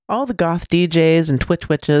All the goth DJs and Twitch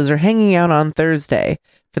witches are hanging out on Thursday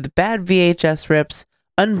for the bad VHS rips,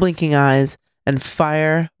 unblinking eyes, and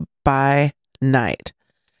fire by night.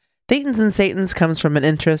 Thetans and Satans comes from an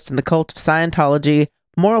interest in the cult of Scientology,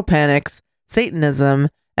 moral panics, Satanism,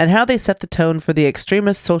 and how they set the tone for the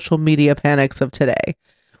extremist social media panics of today.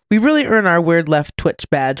 We really earn our Weird Left Twitch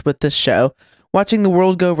badge with this show, watching the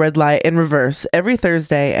world go red light in reverse every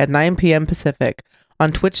Thursday at 9 p.m. Pacific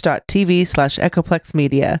on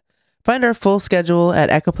twitch.tv/echoplexmedia. Find our full schedule at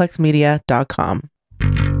echoplexmedia.com.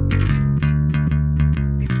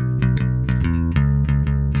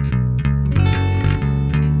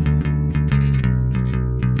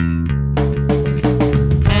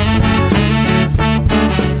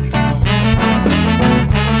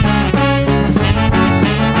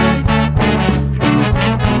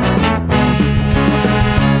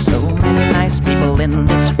 In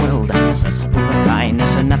this world, cesspool of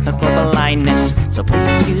kindness and ethical blindness. So please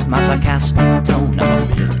excuse my sarcastic tone. I'm a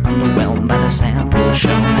bit underwhelmed by the sample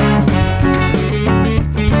shown.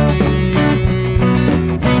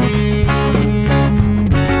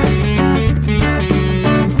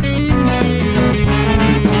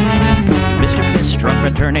 Mr. Piss-drunk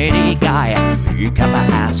fraternity guy, you got my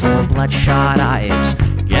asshole, bloodshot eyes.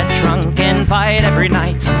 Get drunk and fight every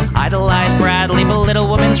night. Idolize Bradley, belittle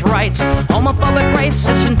women's rights. Homophobic,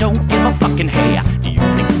 racist, and don't give a fucking hey. Do you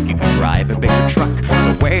think you can drive a bigger truck?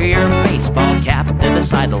 So wear your baseball cap to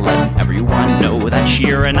decide to let everyone know that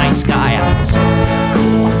you're a nice guy. So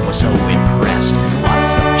cool, we're so impressed.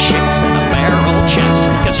 Lots of chicks and a barrel chest.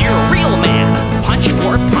 Cause you're a real man. Punch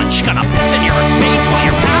for punch, gonna piss in your face while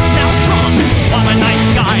you're passed out drunk. I'm a nice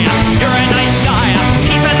guy, you're a nice guy.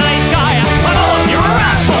 He's a nice guy, but all of you are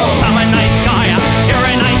assholes. I'm a nice guy, you're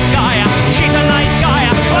a nice guy. She's a nice guy,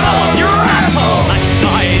 but all of you are assholes. Nice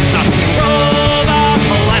guys rule the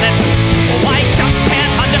planets. I just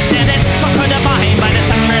can't understand it. But we're defined by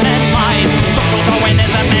deception and lies. Social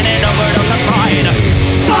Darwinism and an overdose of pride.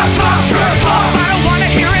 Fuck off, Sherlock! I don't wanna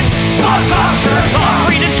hear it. Fuck off, Sherlock!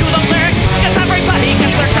 Read into the lyrics, cause everybody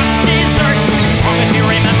gets their just desserts. As long as you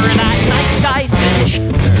remember that nice guys finish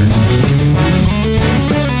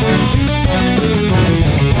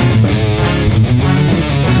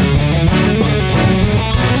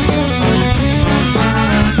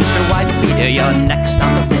Mr. Whitebeater, you're next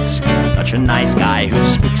on the list. Such a nice guy who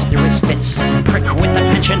speaks through his fists. Prick with a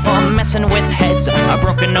penchant for messing with heads. A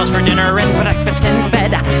broken nose for dinner and breakfast in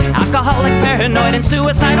bed. Alcoholic, paranoid, and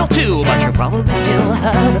suicidal too. But you'll probably kill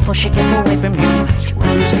her before she gets away from you.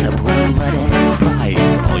 Screws in a pool of blood and cry.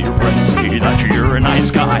 All your friends say that you're a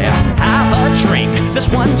nice guy. Have a drink, this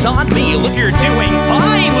one's on me. Look, you're doing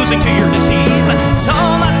fine, losing to your disease.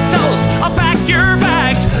 Comatose, I'll pack your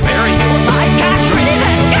bags. Bury you like cats ready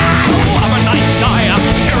to go. I'm a nice guy,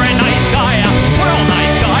 you're a nice guy. We're all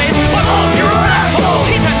nice guys, but all of you are assholes.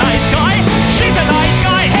 He's a nice guy, she's a nice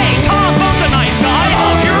guy. Hey, Tom Bone's a nice guy.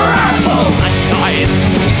 All of you are assholes. Nice guys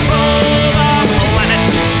rule the planet.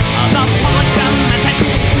 The podcast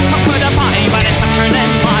put a body by deception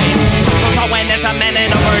and lies. Social Darwinism and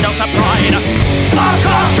an overdose of pride. Fuck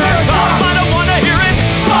off, Sherlock! I don't wanna hear it.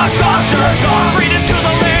 Fuck off, Sherlock! Read into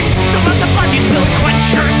the lyrics, so let the blood you spill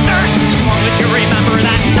quench your thirst. As long as you remember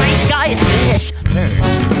that nice guys finish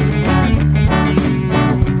first.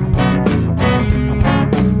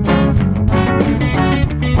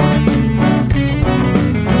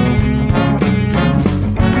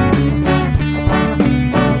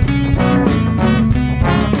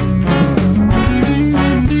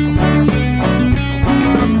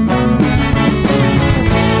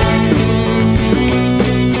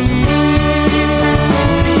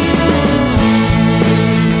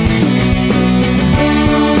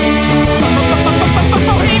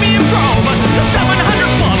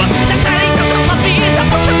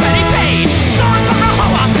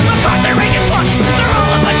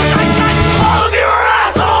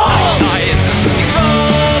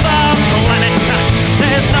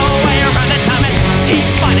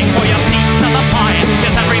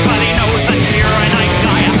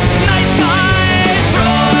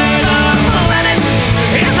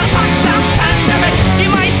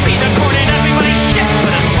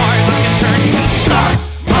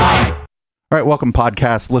 All right, welcome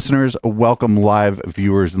podcast listeners, welcome live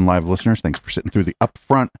viewers and live listeners. Thanks for sitting through the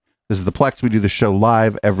upfront. This is the Plex. We do the show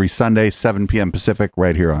live every Sunday, 7 p.m. Pacific,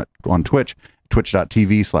 right here on Twitch,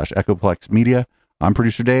 twitch.tv/echoplexmedia. I'm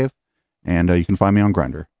producer Dave, and you can find me on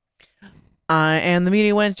Grindr. I am the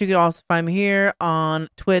Media Wench. You can also find me here on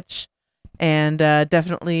Twitch, and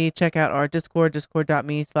definitely check out our Discord,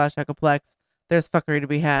 discord.me/echoplex. There's fuckery to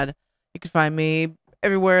be had. You can find me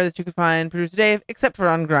everywhere that you can find producer Dave, except for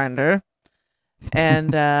on Grindr.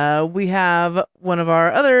 And we have one of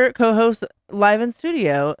our other co-hosts live in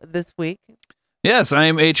studio this week. Yes, I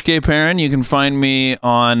am HK Perrin. You can find me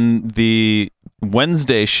on the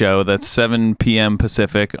Wednesday show. That's 7 p.m.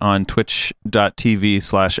 Pacific on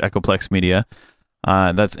twitch.tv/Echoplex Media.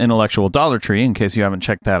 That's Intellectual Dollar Tree, in case you haven't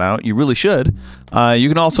checked that out. You really should. You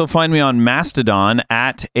can also find me on Mastodon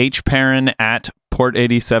at hperrin at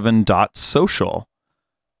port87.social.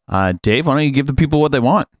 Dave, why don't you give the people what they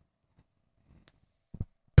want?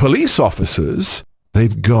 Police officers,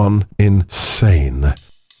 they've gone insane.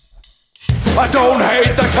 I don't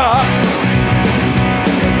hate the cops.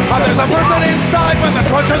 There's a person inside when the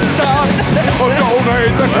truncheon stops. Oh, don't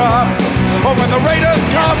hate the cops. Oh, when the raiders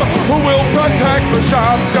come, who will protect the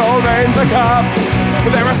shops? Don't hate the cops.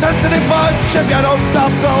 They're a sensitive bunch if you don't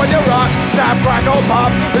stop throwing your rocks. Snap, crackle,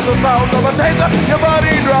 pop is the sound of a taser. Your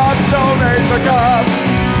body drops. Don't hate the cops.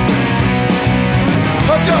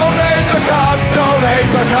 Don't hate the cops. Don't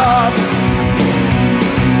hate the cops.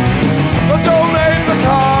 Don't hate the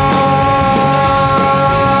cops.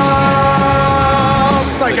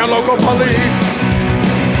 Like your local police,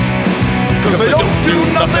 cause they don't do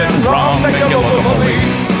nothing wrong. Like your local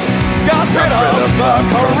police got rid of the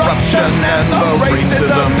corruption and the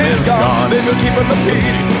racism is gone. They've been keeping the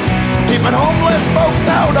peace, keeping homeless folks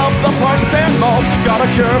out of the parks and malls. Got a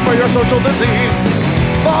cure for your social disease.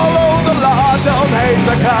 Follow the law, don't hate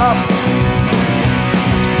the cops.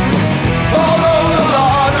 Follow the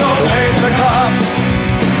law, don't hate the cops.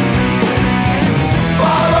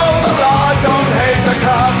 Follow the law, don't hate the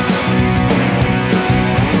cops.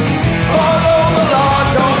 Follow the law,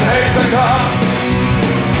 don't hate the cops.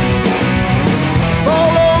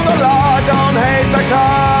 Follow the law, don't hate the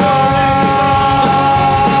cops.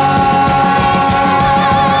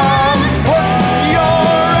 Put your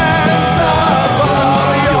hands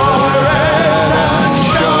above your head and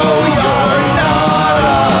show you're not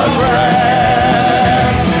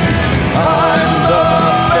afraid. I'm the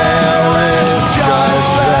fairest judge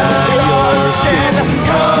that your skin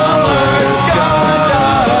color's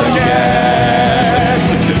gonna get.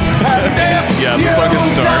 And if Yeah, the you song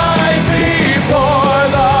gets dark. die before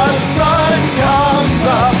the sun comes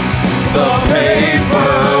up, the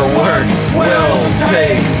paperwork will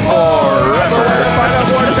take forever. Find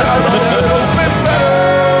out what town a little bit better.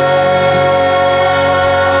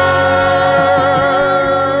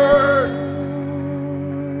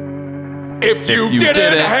 If you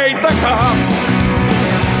didn't hate the cops,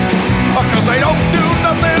 cause they don't do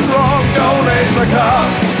nothing wrong, don't hate the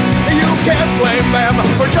cops. You can't blame them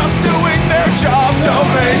for just doing their job,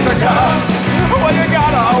 don't hate the cops. Well, you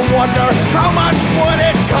gotta wonder, how much would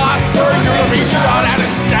it cost for you to be shot at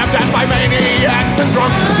and stabbed at by maniacs and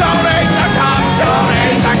drunks? Don't hate the cops, don't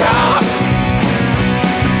hate the cops.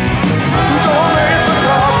 Don't hate the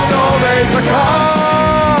cops, don't hate the cops.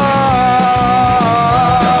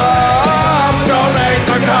 Don't hate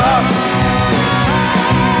the cops.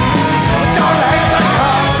 Don't hate the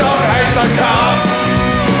cops, don't hate the cops.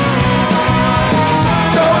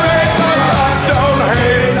 Don't hate the cops, don't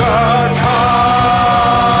hate the cops.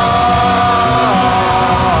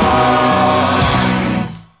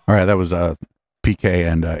 All right, that was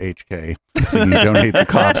PK and HK singing Don't Hate the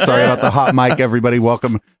Cops. Sorry about the hot mic, everybody.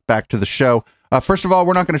 Welcome back to the show. First of all,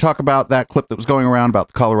 we're not going to talk about that clip that was going around about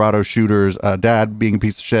the Colorado shooters' dad being a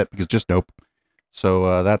piece of shit, because just nope. So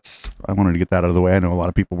I wanted to get that out of the way. I know a lot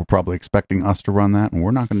of people were probably expecting us to run that, and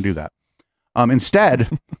we're not going to do that.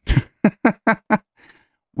 Instead,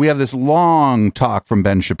 we have this long talk from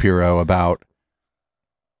Ben Shapiro about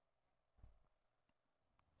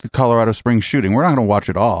the Colorado Springs shooting. We're not going to watch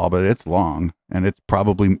it all, but it's long, and it's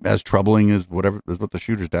probably as troubling as what the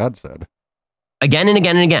shooter's dad said. Again and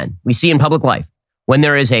again and again, we see in public life, when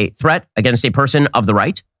there is a threat against a person of the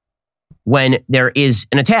right, when there is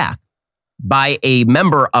an attack by a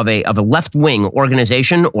member of a left-wing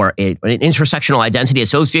organization or an intersectional identity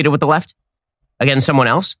associated with the left against someone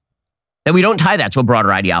else, that we don't tie that to a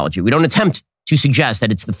broader ideology. We don't attempt to suggest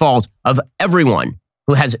that it's the fault of everyone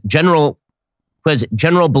who has general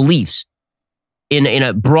beliefs in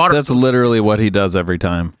a broader... That's literally what he does every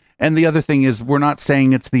time. And the other thing is, we're not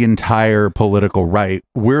saying it's the entire political right.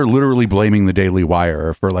 We're literally blaming the Daily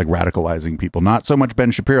Wire for like radicalizing people. Not so much Ben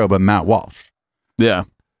Shapiro, but Matt Walsh. Yeah.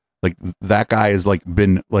 Like that guy has like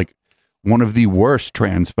been like one of the worst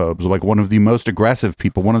transphobes, like one of the most aggressive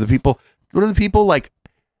people, one of the people like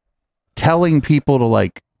telling people to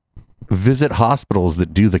like visit hospitals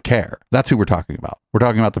that do the care. That's who we're talking about. We're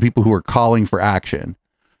talking about the people who are calling for action,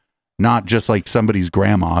 not just like somebody's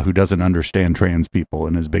grandma who doesn't understand trans people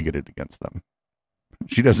and is bigoted against them.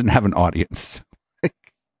 She doesn't have an audience.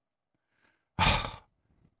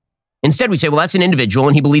 Instead, we say, well, that's an individual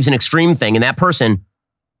and he believes an extreme thing, and that person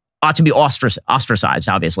ought to be ostracized,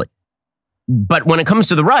 obviously. But when it comes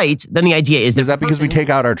to the right, then the idea is that because we take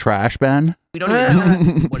out our trash, Ben? We don't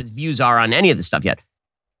even know what his views are on any of this stuff yet.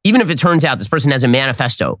 Even if it turns out this person has a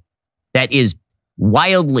manifesto that is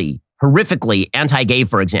wildly, horrifically anti-gay,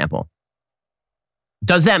 for example,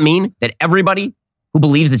 does that mean that everybody who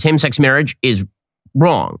believes that same-sex marriage is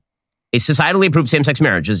wrong, a societally approved same-sex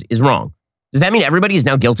marriage is wrong? Does that mean everybody is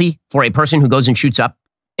now guilty for a person who goes and shoots up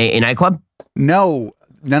a nightclub? No.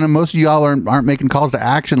 None of most of y'all aren't making calls to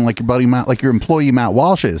action like your buddy Matt, like your employee Matt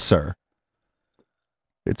Walsh is, sir.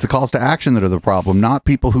 It's the calls to action that are the problem, not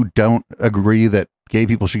people who don't agree that gay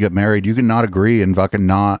people should get married. You can not agree and fucking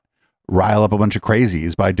not rile up a bunch of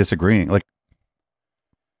crazies by disagreeing. Like,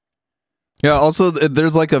 yeah. Also,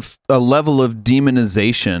 there's like a level of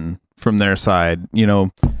demonization from their side. You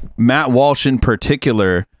know, Matt Walsh in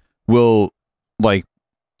particular will like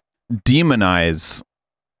demonize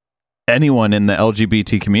anyone in the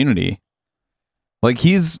LGBT community. Like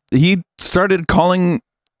he started calling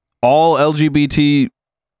all LGBT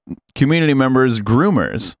community members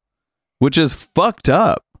groomers, which is fucked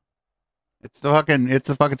up. it's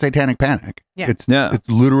the fucking satanic panic. Yeah. It's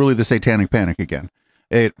literally the satanic panic again.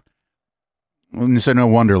 So no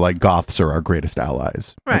wonder like goths are our greatest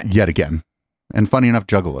allies. Right. Yet again. And funny enough,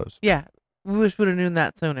 juggalos. Yeah. We wish we'd have known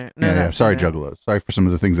that sooner. Sorry, juggalos. Sorry for some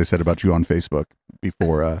of the things I said about you on Facebook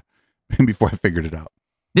before before I figured it out.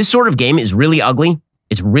 This sort of game is really ugly.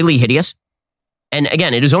 It's really hideous. And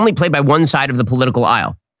again, it is only played by one side of the political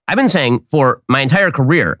aisle. I've been saying for my entire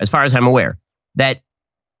career, as far as I'm aware, that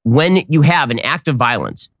when you have an act of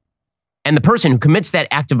violence and the person who commits that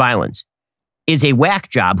act of violence is a whack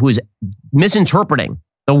job who is misinterpreting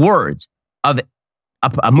the words of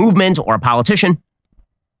a movement or a politician,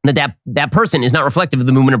 that person is not reflective of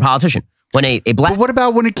the movement or politician. When a black... But what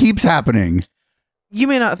about when it keeps happening? You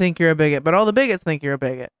may not think you're a bigot, but all the bigots think you're a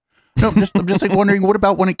bigot. No, I'm just like wondering, what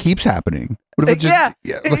about when it keeps happening? What if it just,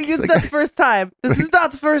 it's not the first time. This is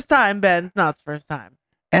not the first time, Ben. It's not the first time.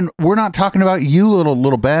 And we're not talking about you,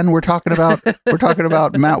 little Ben. We're talking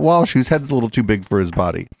about Matt Walsh, whose head's a little too big for his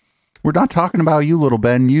body. We're not talking about you, little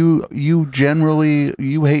Ben. You generally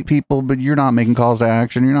hate people, but you're not making calls to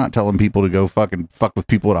action. You're not telling people to go fuck with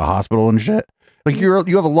people at a hospital and shit. Like you have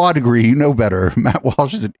a law degree, you know better. Matt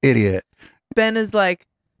Walsh is an idiot. Ben is like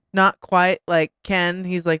not quite like Ken.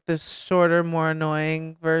 He's like the shorter, more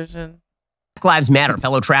annoying version. Black Lives Matter,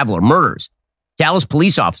 fellow traveler, murders Dallas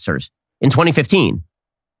police officers in 2015.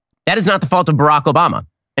 That is not the fault of Barack Obama.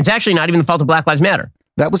 It's actually not even the fault of Black Lives Matter.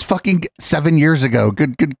 That was fucking 7 years ago.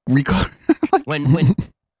 Good recall. when a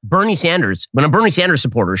Bernie Sanders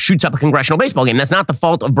supporter shoots up a congressional baseball game, that's not the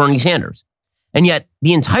fault of Bernie Sanders. And yet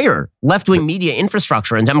the entire left-wing media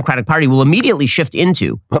infrastructure and Democratic Party will immediately shift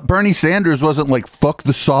into. But Bernie Sanders wasn't like, fuck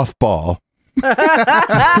the softball.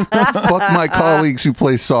 Fuck my colleagues who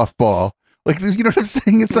play softball. Like, you know what I'm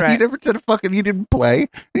saying? It's like he never said he didn't play.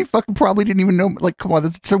 And he fucking probably didn't even know. Like, come on,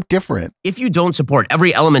 that's so different. If you don't support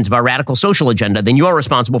every element of our radical social agenda, then you are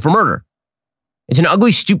responsible for murder. It's an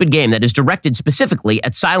ugly, stupid game that is directed specifically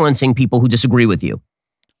at silencing people who disagree with you.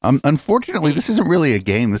 Unfortunately, this isn't really a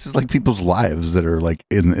game. This is like people's lives that are like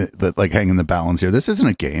that like hang in the balance here. This isn't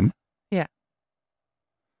a game. Yeah.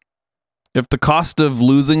 If the cost of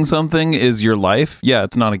losing something is your life, yeah,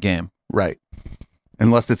 it's not a game. Right.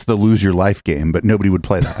 Unless it's the lose your life game, but nobody would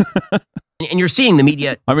play that. And you're seeing the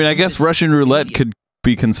media. I mean, I guess Russian roulette could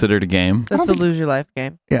be considered a game. That's the lose your life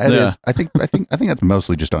game. Yeah, it is. I think that's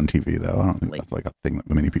mostly just on TV though. I don't think that's like a thing that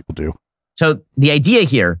many people do. So the idea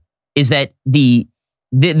here is that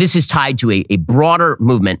this is tied to a broader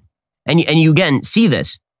movement. And you again see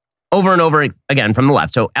this over and over again from the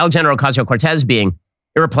left. So Alexandra Ocasio-Cortez being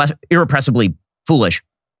irrepressibly foolish.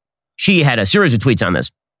 She had a series of tweets on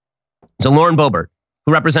this. So Lauren Boebert,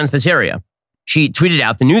 who represents this area, she tweeted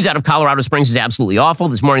out, "The news out of Colorado Springs is absolutely awful.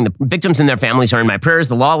 This morning, the victims and their families are in my prayers.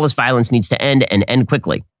 The lawless violence needs to end and end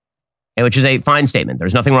quickly," which is a fine statement.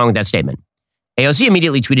 There's nothing wrong with that statement. AOC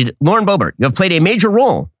immediately tweeted, "Lauren Boebert, you have played a major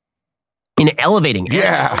role in elevating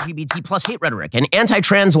LGBT plus hate rhetoric and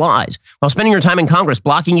anti-trans lies while spending your time in Congress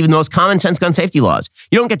blocking even the most common sense gun safety laws.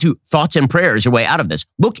 You don't get to thoughts and prayers your way out of this.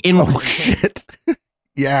 Look inward." Oh, shit.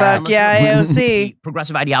 Yeah. Fuck yeah, AOC. The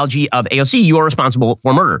progressive ideology of AOC, you are responsible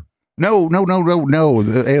for murder. No. The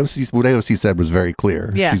what AOC said was very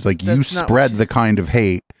clear. Yeah, she's like, you spread the kind of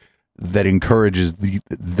hate that encourages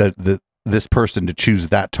this person to choose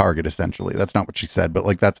that target, essentially. That's not what she said, but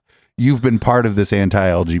like you've been part of this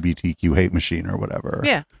anti-LGBTQ hate machine or whatever.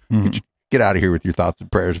 Yeah. Mm-hmm. Get out of here with your thoughts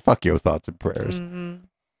and prayers. Fuck your thoughts and prayers. Mm-hmm.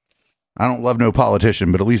 I don't love no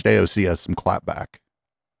politician, but at least AOC has some clapback.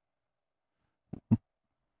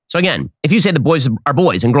 So again, if you say the boys are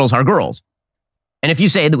boys and girls are girls, and if you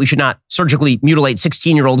say that we should not surgically mutilate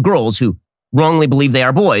 16-year-old girls who wrongly believe they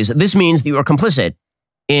are boys, this means that you are complicit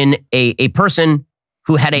in a person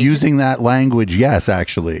who had using that language. Yes,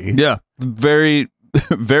 actually. Yeah. Very,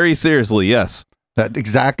 very seriously. Yes. That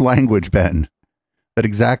exact language, Ben. That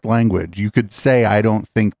exact language. You could say, I don't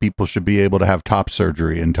think people should be able to have top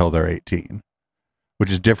surgery until they're 18,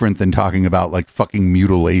 which is different than talking about like fucking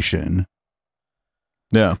mutilation.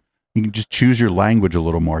 Yeah. You can just choose your language a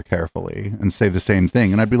little more carefully and say the same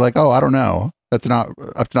thing. And I'd be like, oh, I don't know. That's not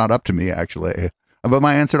up to me, actually. But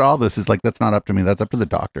my answer to all this is like, that's not up to me. That's up to the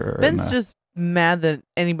doctor. Ben's just mad that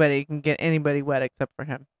anybody can get anybody wet except for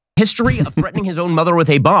him. History of threatening his own mother with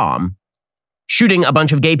a bomb, shooting a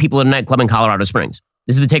bunch of gay people in a nightclub in Colorado Springs.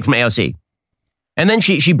 This is the take from AOC. And then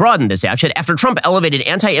she broadened this out. She said, after Trump elevated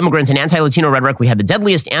anti-immigrant and anti-Latino rhetoric, we had the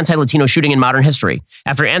deadliest anti-Latino shooting in modern history.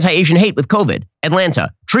 After anti-Asian hate with COVID,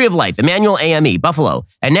 Atlanta, Tree of Life, Emmanuel AME, Buffalo.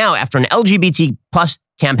 And now after an LGBT plus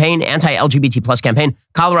campaign, anti-LGBT plus campaign,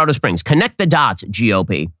 Colorado Springs. Connect the dots,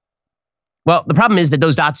 GOP. Well, the problem is that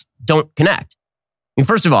those dots don't connect. I mean,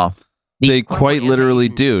 first of all, they quite literally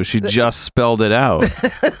do. She just spelled it out.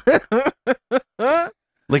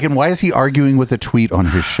 Like, and why is he arguing with a tweet on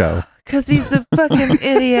his show? Because he's a fucking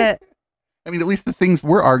idiot. I mean, at least the things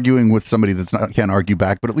we're arguing with somebody that's not can't argue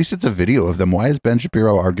back, but at least it's a video of them. Why is Ben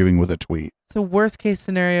Shapiro arguing with a tweet? It's a worst case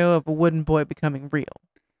scenario of a wooden boy becoming real.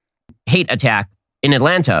 Hate attack in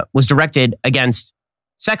Atlanta was directed against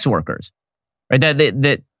sex workers, right?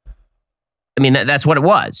 That's what it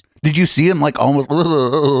was. Did you see him like almost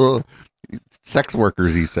sex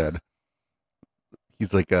workers? He said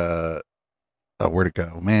he's like where'd it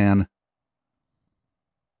go, man?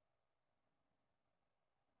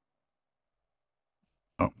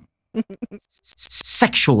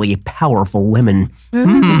 Sexually powerful women. He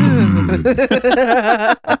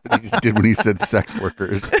just did when he said sex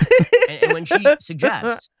workers. And when she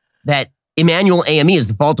suggests that Emmanuel AME is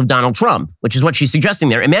the fault of Donald Trump, which is what she's suggesting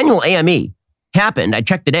there, Emmanuel AME happened, I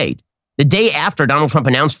checked the date, the day after Donald Trump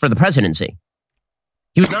announced for the presidency.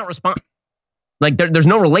 He was not responding. Like, there's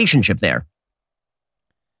no relationship there.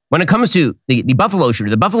 When it comes to the Buffalo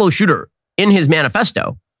shooter in his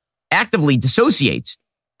manifesto actively dissociates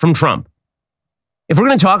from Trump. If we're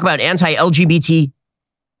going to talk about anti-LGBT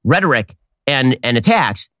rhetoric and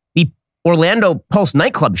attacks, the Orlando Pulse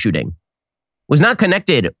nightclub shooting was not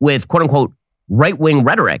connected with quote unquote right-wing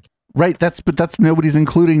rhetoric. Right. That's nobody's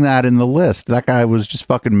including that in the list. That guy was just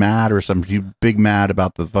fucking mad or some big mad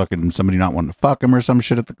about the fucking somebody not wanting to fuck him or some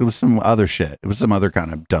shit. It was some other shit. It was some other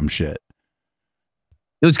kind of dumb shit.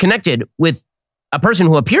 It was connected with a person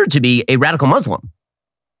who appeared to be a radical Muslim.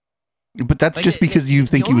 But that's like, just because you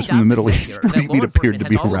think he was from the Middle East. What do you mean appeared to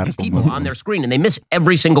be a radical Muslim? On their screen, and they miss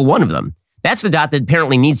every single one of them. That's the dot that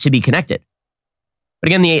apparently needs to be connected. But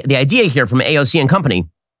again, the idea here from AOC and company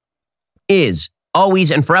is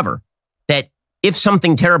always and forever that if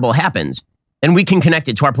something terrible happens, then we can connect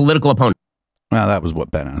it to our political opponent. Well, that was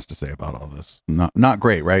what Ben has to say about all this. Not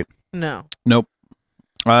great, right? No. Nope.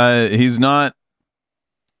 He's not.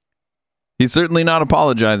 He's certainly not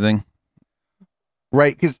apologizing.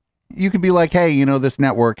 Right, because you could be like, hey, this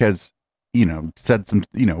network has, said some,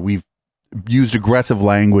 we've used aggressive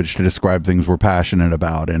language to describe things we're passionate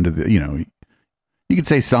about. And, you could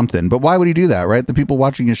say something, but why would he do that, right? The people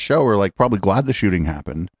watching his show are like probably glad the shooting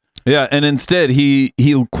happened. Yeah, and instead he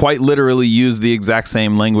quite literally used the exact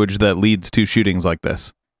same language that leads to shootings like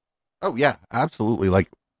this. Oh, yeah, absolutely. Like,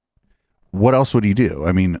 what else would he do?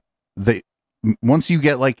 I mean, once you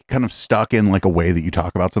get like kind of stuck in like a way that you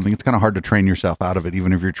talk about something, it's kind of hard to train yourself out of it.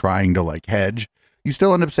 Even if you're trying to like hedge, you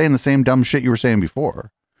still end up saying the same dumb shit you were saying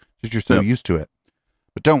before. Just you're so used to it.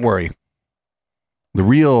 But don't worry. The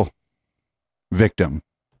real victim,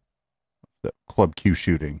 the Club Q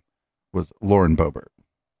shooting, was Lauren Boebert.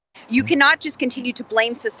 You cannot just continue to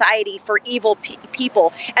blame society for evil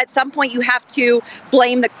people. At some point, you have to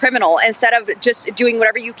blame the criminal instead of just doing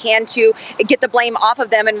whatever you can to get the blame off of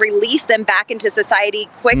them and release them back into society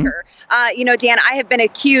quicker. Mm-hmm. Dan, I have been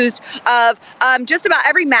accused of just about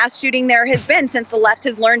every mass shooting there has been since the left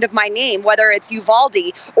has learned of my name, whether it's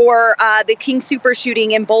Uvalde or the King Super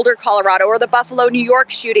shooting in Boulder, Colorado, or the Buffalo, New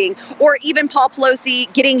York shooting, or even Paul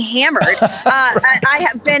Pelosi getting hammered. I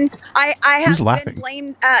have been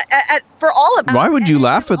blamed for all of them. Why would you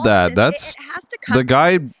laugh at that? That's the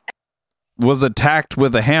guy was attacked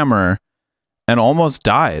with a hammer and almost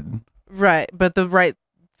died. Right, but the right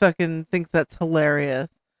fucking thinks that's hilarious.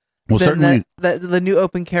 Well, then certainly the new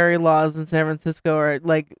open carry laws in San Francisco are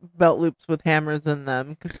like belt loops with hammers in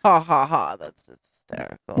them. Because ha ha ha, that's just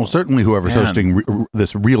hysterical. Well, certainly whoever's Man. hosting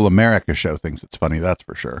this Real America show thinks it's funny. That's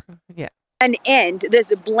for sure. Yeah. An end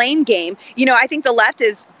this blame game. I think the left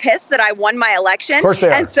is pissed that I won my election. Of course they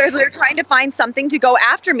are. And so they're trying to find something to go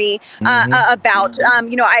after me about.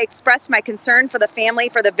 I expressed my concern for the family,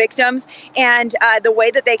 for the victims, and the way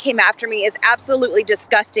that they came after me is absolutely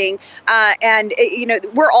disgusting.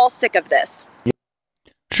 We're all sick of this.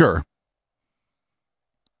 Sure.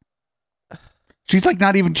 She's like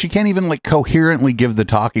she can't even like coherently give the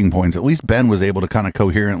talking points. At least Ben was able to kind of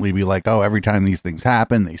coherently be like, oh, every time these things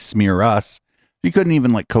happen, they smear us. She couldn't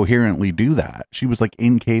even like coherently do that. She was like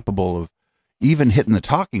incapable of even hitting the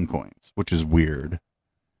talking points, which is weird.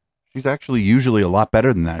 She's actually usually a lot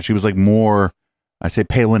better than that. She was like more, I say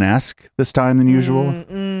Palin-esque this time than usual.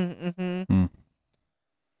 Mm-hmm.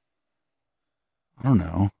 I don't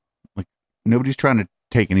know. Like nobody's trying to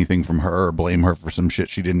take anything from her or blame her for some shit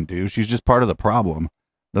she didn't do. She's just part of the problem.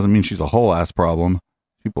 Doesn't mean she's a whole ass problem.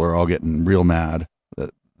 People are all getting real mad that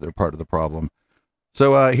they're part of the problem.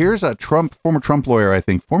 So here's a former Trump lawyer, I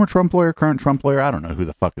think. Former Trump lawyer, current Trump lawyer. I don't know who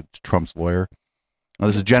the fuck is Trump's lawyer. Oh,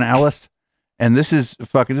 this is Jenna Ellis. And this is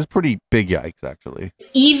pretty big yikes, actually.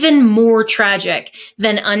 Even more tragic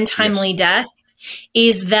than untimely death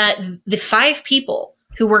is that the 5 people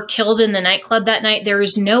who were killed in the nightclub that night, there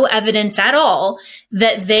is no evidence at all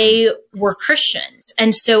that they were Christians.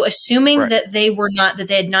 And so assuming that they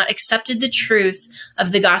had not accepted the truth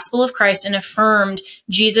of the gospel of Christ and affirmed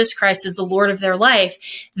Jesus Christ as the Lord of their life,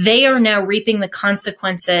 they are now reaping the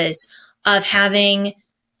consequences of having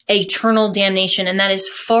eternal damnation. And that is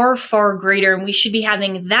far, far greater. And we should be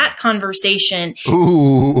having that conversation.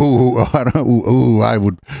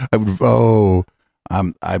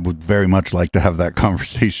 I would very much like to have that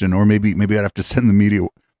conversation, or maybe I'd have to send the media.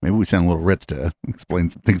 Maybe we send little Ritz to explain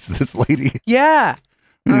some things to this lady. Yeah.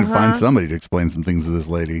 We need to find somebody to explain some things to this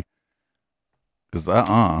lady. Because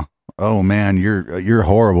oh man, you're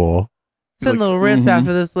horrible. Send little Ritz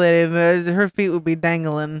after this lady, and her feet would be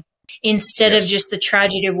dangling. Instead of just the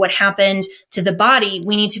tragedy of what happened to the body,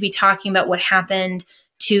 we need to be talking about what happened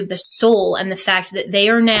to the soul and the fact that they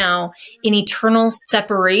are now in eternal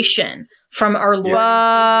separation from our Lord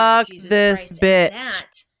and Savior, Jesus this Christ.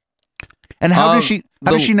 bitch. And how does she?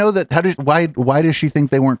 How does she know that? Why does she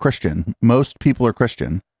think they weren't Christian? Most people are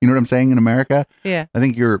Christian. You know what I'm saying? In America, Yeah. I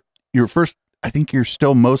think you're first. I think you're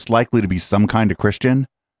still most likely to be some kind of Christian.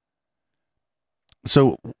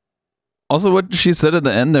 So, Also, what she said at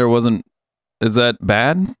the end there is that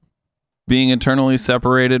bad? Being eternally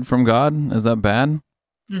separated from God? Is that bad?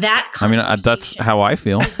 That I mean, that's how I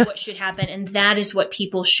feel. is what should happen, and that is what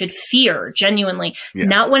people should fear genuinely.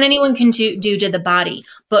 Not what anyone can do to the body,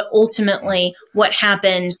 but ultimately what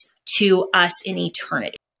happens to us in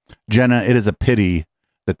eternity. Jenna, it is a pity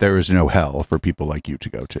that there is no hell for people like you to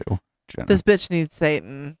go to. Jenna. This bitch needs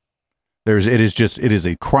Satan. It is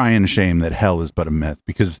a crying shame that hell is but a myth,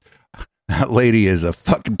 because that lady is a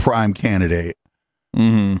fucking prime candidate.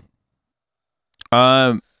 Mm-hmm.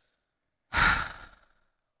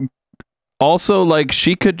 Also, like,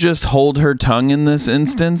 she could just hold her tongue in this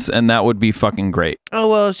instance, and that would be fucking great. Oh,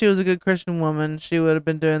 well, if she was a good Christian woman, she would have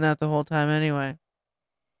been doing that the whole time anyway.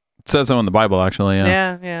 It says so in the Bible, actually.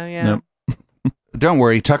 Yeah. Yeah. Yep. Don't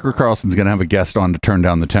worry, Tucker Carlson's going to have a guest on to turn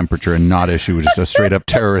down the temperature and not issue just a straight up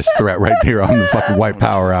terrorist threat right there on the fucking White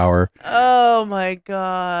Power Hour. Oh, my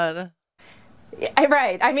God.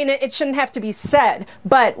 Right. I mean, it shouldn't have to be said.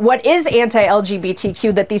 But what is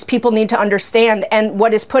anti-LGBTQ that these people need to understand, and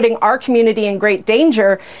what is putting our community in great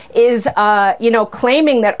danger, is,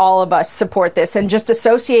 claiming that all of us support this and just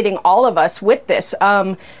associating all of us with this.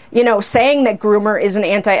 Saying that groomer is an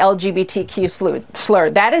anti-LGBTQ slur.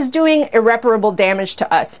 That is doing irreparable damage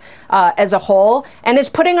to us as a whole, and is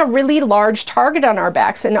putting a really large target on our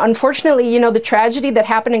backs. And unfortunately, the tragedy that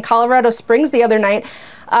happened in Colorado Springs the other night,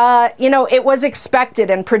 it was expected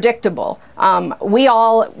and predictable. We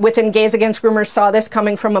all, within Gays Against Groomers, saw this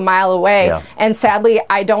coming from a mile away. Yeah. And sadly,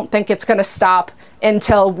 I don't think it's going to stop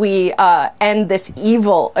until we end this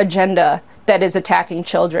evil agenda that is attacking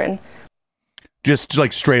children. Just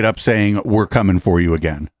like straight up saying, we're coming for you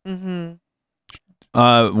again. Mm-hmm.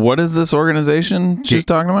 What is this organization she's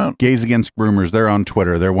talking about? Gays Against Groomers. They're on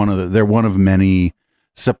Twitter. They're one of many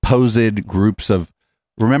supposed groups of.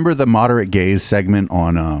 Remember the Moderate Gays segment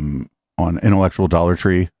on Intellectual Dollar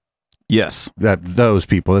Tree? Yes. Those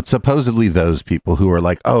people. It's supposedly those people who are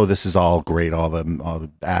like, oh, this is all great. All the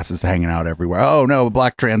asses hanging out everywhere. Oh no, a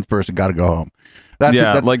black trans person got to go home.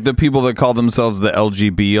 That's like the people that call themselves the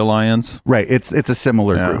LGB Alliance. Right. It's a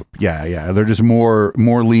similar group. Yeah. They're just more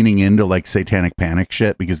leaning into like satanic panic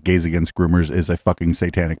shit, because Gays Against Groomers is a fucking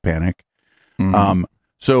satanic panic. Mm-hmm.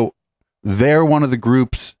 So they're one of the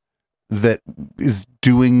groups that is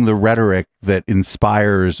doing the rhetoric that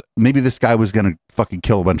inspires. Maybe this guy was going to fucking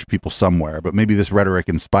kill a bunch of people somewhere, but maybe this rhetoric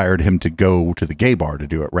inspired him to go to the gay bar to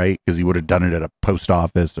do it, right? Because he would have done it at a post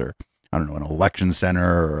office or, I don't know, an election center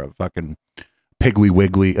or a fucking Piggly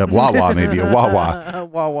Wiggly, a Wawa, maybe a Wawa.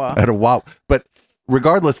 Wawa. At a Wawa. But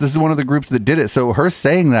regardless, this is one of the groups that did it. So her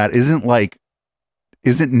saying that isn't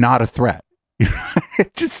not a threat.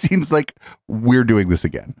 It just seems like we're doing this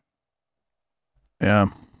again. Yeah.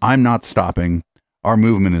 I'm not stopping. Our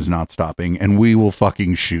movement is not stopping, and we will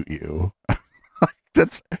fucking shoot you.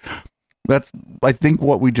 That's I think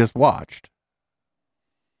what we just watched.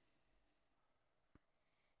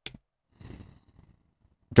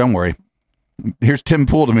 Don't worry. Here's Tim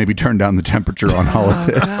Pool to maybe turn down the temperature on all of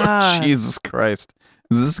this. Jesus Christ.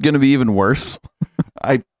 Is this going to be even worse?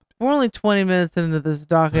 We're only 20 minutes into this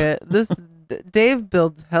docket. Dave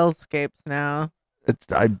builds hellscapes now.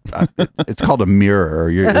 It's called a mirror.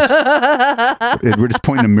 We're just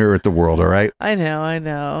pointing a mirror at the world, all right? I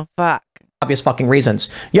know. Fuck. Obvious fucking reasons.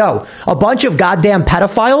 Yo, a bunch of goddamn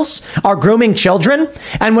pedophiles are grooming children.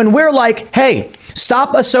 And when we're like, hey,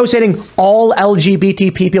 stop associating all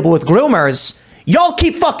LGBT people with groomers, y'all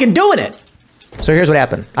keep fucking doing it. So here's what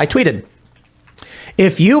happened. I tweeted,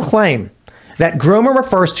 if you claim that groomer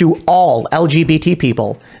refers to all LGBT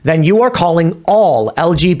people, then you are calling all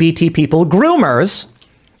LGBT people groomers,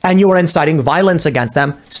 and you are inciting violence against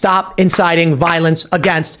them. Stop inciting violence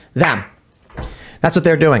against them. That's what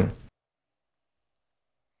they're doing.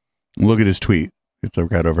 Look at his tweet. It's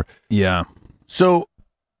right over. Yeah. So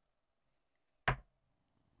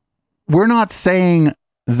we're not saying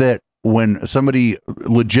that when somebody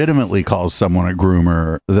legitimately calls someone a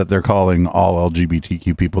groomer that they're calling all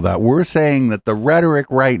LGBTQ people that. We're saying that the rhetoric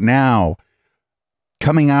right now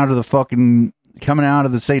coming out of the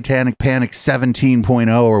Satanic Panic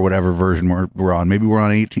 17.0 or whatever version we're on. Maybe we're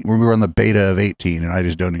on 18. Maybe we're on the beta of 18 and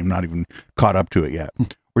I'm not even caught up to it yet.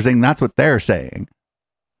 We're saying that's what they're saying.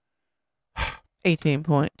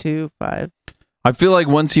 18.25. I feel like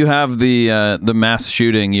once you have the mass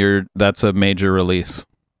shooting, that's a major release.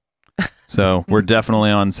 So we're definitely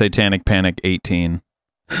on Satanic Panic 18.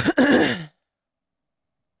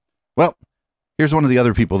 Well, here's one of the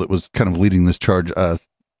other people that was kind of leading this charge,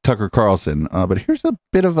 Tucker Carlson. But here's a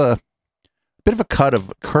bit of a cut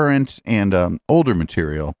of current and older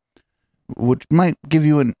material, which might give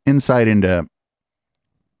you an insight into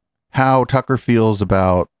how Tucker feels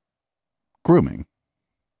about grooming.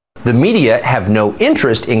 The media have no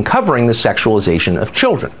interest in covering the sexualization of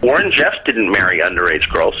children. Warren Jeffs didn't marry underage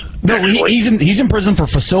girls. No, he's in prison for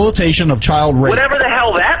facilitation of child rape. Whatever the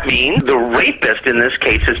hell that means, the rapist in this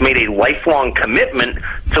case has made a lifelong commitment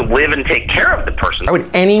to live and take care of the person. Why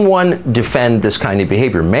would anyone defend this kind of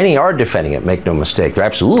behavior? Many are defending it, make no mistake. They're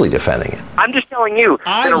absolutely defending it. I'm just telling you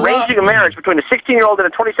that arranging a marriage between a 16-year-old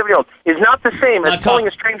and a 27-year-old is not the same as pulling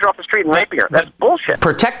a stranger off the street and raping her. That's bullshit.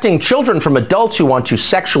 Protecting children from adults who want to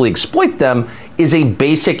sexually exploit them is a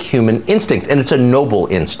basic human instinct, and it's a noble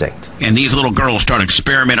instinct. And these little girls start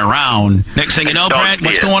experimenting around. Next thing you know, Brad,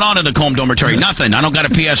 what's going on in the Combe Dormitory? Nothing. I don't got a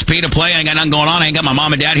PSP to play. I ain't got nothing going on. I ain't got my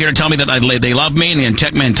mom and dad here to tell me that they love me and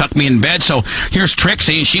tuck me in bed. So here's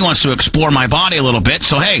Trixie, and she wants to explore my body a little bit.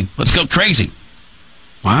 So, hey, let's go crazy.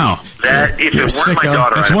 Wow. That, if it weren't my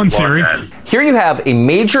daughter, that's one theory. Here you have a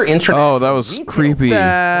major internet. Oh, that was creepy.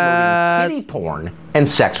 Kitty porn and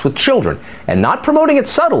sex with children, and not promoting it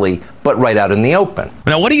subtly, but right out in the open.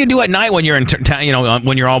 Now, what do you do at night when you're in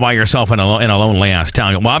when you're all by yourself in a lonely ass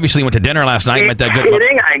town? Well, obviously, you went to dinner last night. Met that good.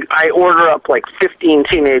 Kidding? I order up like 15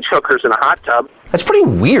 teenage hookers in a hot tub. That's pretty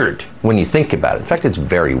weird when you think about it. In fact, it's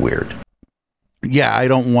very weird. Yeah, I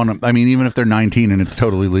don't want to. I mean, even if they're 19 and it's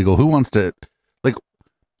totally legal, who wants to? Like,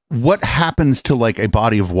 what happens to like a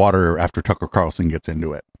body of water after Tucker Carlson gets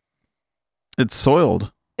into it? It's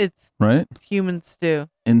soiled. It's right. Human stew.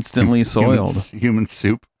 Instantly soiled. Human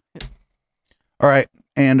soup. All right,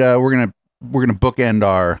 and we're gonna bookend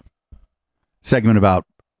our segment about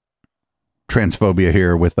transphobia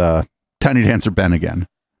here with Tiny Dancer Ben again.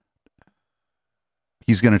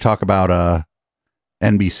 He's going to talk about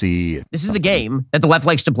NBC. This is the game that the left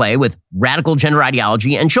likes to play with radical gender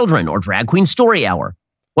ideology and children, or drag queen story hour.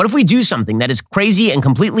 What if we do something that is crazy and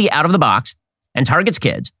completely out of the box and targets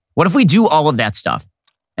kids? What if we do all of that stuff?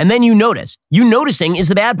 And then you notice. You noticing is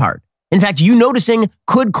the bad part. In fact, you noticing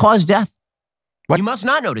could cause death. What? You must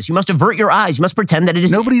not notice. You must avert your eyes. You must pretend that it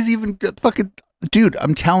is. Nobody's even fucking... Dude,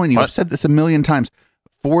 I'm telling you, I've said this a million times.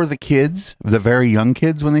 For the kids, the very young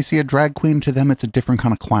kids, when they see a drag queen, to them, it's a different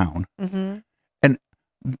kind of clown. Mm-hmm. And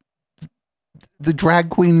the drag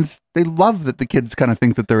queens, they love that the kids kind of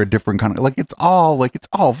think that they're a different kind of, it's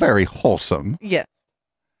all very wholesome. Yes.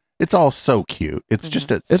 It's all so cute. It's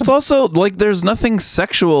just it's also like there's nothing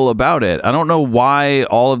sexual about it. I don't know why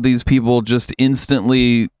all of these people just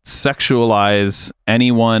instantly sexualize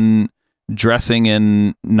anyone dressing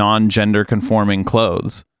in non-gender conforming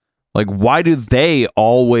clothes. Like, why do they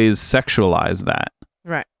always sexualize that?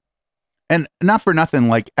 Right. And not for nothing,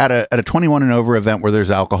 like at a 21 and over event where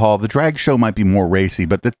there's alcohol, the drag show might be more racy,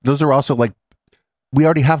 but those are also like, we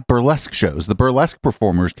already have burlesque shows. The burlesque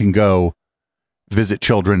performers can go visit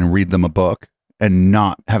children and read them a book and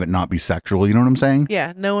not have it not be sexual. You know what I'm saying?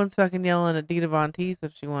 Yeah. No one's fucking yelling at Dita Von Teese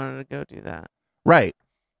if she wanted to go do that. Right.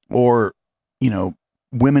 Or,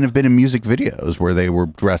 women have been in music videos where they were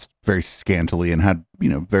dressed very scantily and had,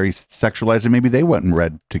 very sexualized, and maybe they went and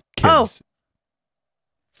read to kids. Oh.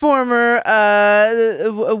 Former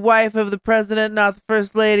wife of the president, not the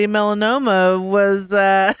first lady, Melanoma, was...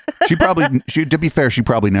 to be fair, she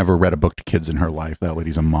probably never read a book to kids in her life. That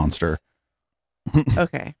lady's a monster.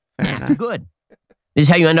 Okay. Too good. This is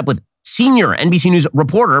how you end up with senior NBC News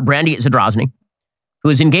reporter Brandy Zadrozny, who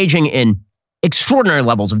is engaging in extraordinary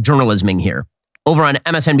levels of journalisming here over on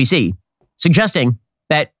MSNBC, suggesting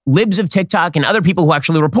that libs of TikTok and other people who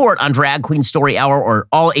actually report on Drag Queen Story Hour or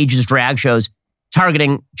all ages drag shows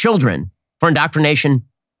targeting children for indoctrination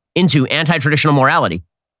into anti-traditional morality,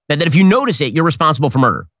 that if you notice it, you're responsible for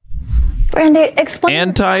murder. Brandy, explain.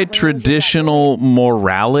 Anti-traditional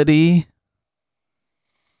morality?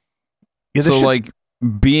 Yeah, so like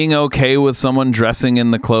being okay with someone dressing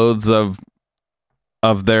in the clothes of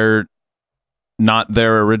their not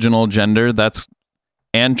their original gender, that's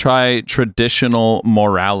anti-traditional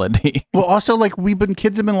morality. Well, also like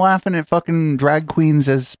kids have been laughing at fucking drag queens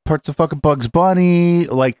as parts of fucking Bugs Bunny.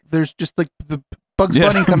 Like there's just like the Bugs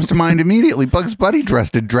Bunny comes to mind immediately. Bugs Bunny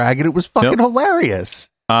dressed in drag and it was fucking hilarious.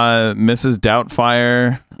 Mrs.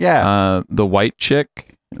 Doubtfire. Yeah. The white chick.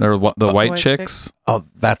 Or what the white chicks? Oh,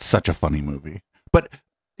 that's such a funny movie. But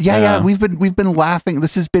yeah, we've been laughing.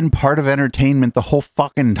 This has been part of entertainment the whole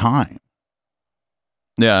fucking time.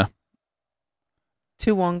 Yeah.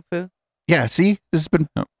 To Wong Fu. Yeah, see? This has been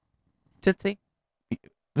Tootsie.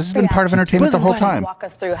 This has been part of entertainment the whole time. Walk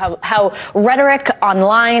us through how rhetoric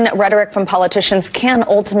online, rhetoric from politicians can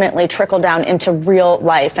ultimately trickle down into real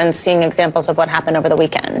life, and seeing examples of what happened over the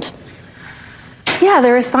weekend. Yeah,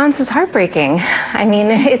 the response is heartbreaking. I mean,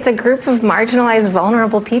 it's a group of marginalized,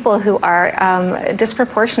 vulnerable people who are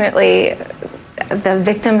disproportionately the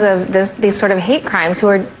victims of these sort of hate crimes, who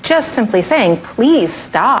are just simply saying, please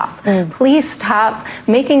stop. Please stop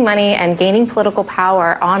making money and gaining political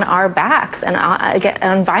power on our backs and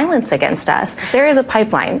on violence against us. There is a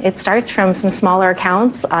pipeline. It starts from some smaller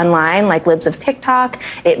accounts online, like Libs of TikTok.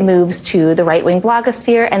 It moves to the right-wing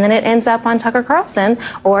blogosphere, and then it ends up on Tucker Carlson,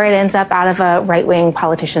 or it ends up out of a right-wing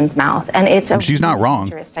politician's mouth. And she's not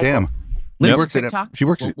wrong. Damn. She works at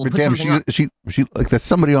damn, she like that's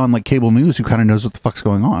somebody on like cable news who kind of knows what the fuck's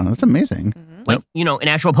going on. That's amazing. Like, an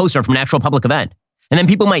actual poster from an actual public event. And then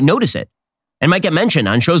people might notice it and might get mentioned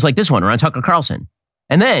on shows like this one or on Tucker Carlson.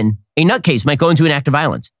 And then a nutcase might go into an act of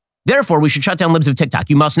violence. Therefore, we should shut down Libs of TikTok.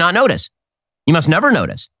 You must not notice. You must never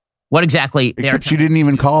notice what exactly they are. Except she didn't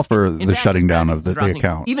even call for the shutting down of the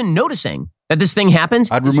account. Even noticing that this thing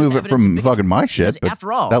happens, I'd remove it from fucking my shit, but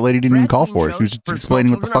after all, that lady didn't even call for it. She was just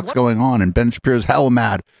explaining what the fuck's going on, and Ben Shapiro's hell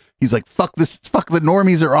mad. He's like, fuck this, fuck the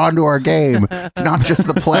normies are onto our game. It's not just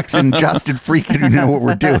the Plex and Justin Freakin' who know what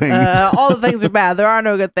we're doing. All the things are bad. There are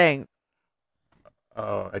no good things.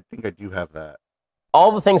 Oh, I think I do have that.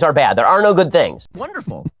 All the things are bad. There are no good things.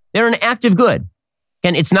 Wonderful. They're an active good.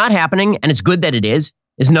 And it's not happening, and it's good that it is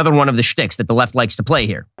another one of the shticks that the left likes to play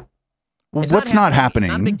here. Well, what's not happening?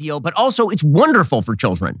 It's not a big deal, but also it's wonderful for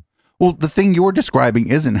children. Well, the thing you're describing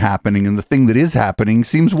isn't happening, and the thing that is happening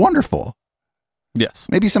seems wonderful. Yes.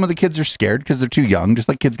 Maybe some of the kids are scared because they're too young, just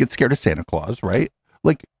like kids get scared of Santa Claus, right?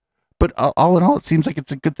 Like, but all in all, it seems like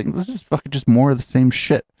it's a good thing. This is fucking just more of the same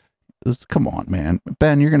shit. Come on, man.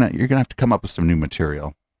 Ben, you're gonna have to come up with some new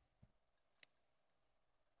material.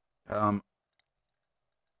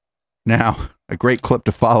 Now, a great clip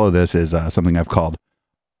to follow this is something I've called,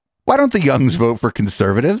 "Why don't the youngs vote for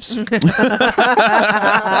conservatives?"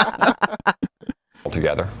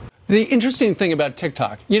 Altogether. The interesting thing about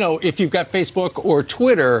TikTok, if you've got Facebook or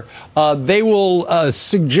Twitter, they will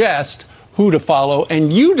suggest who to follow,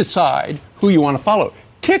 and you decide who you want to follow.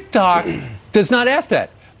 TikTok does not ask that.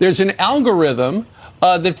 There's an algorithm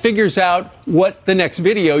that figures out what the next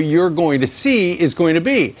video you're going to see is going to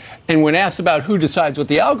be. And when asked about who decides what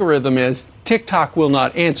the algorithm is, TikTok will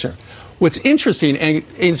not answer. What's interesting, and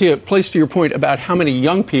Ainsley, it plays to your point about how many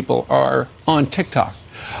young people are on TikTok.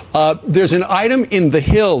 There's an item in The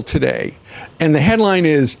Hill today, and the headline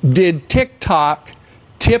is, "Did TikTok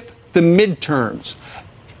tip the midterms?"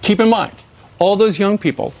 Keep in mind, all those young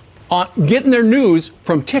people getting their news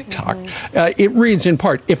from TikTok. It reads in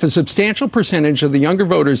part, if a substantial percentage of the younger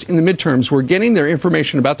voters in the midterms were getting their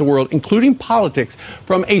information about the world, including politics,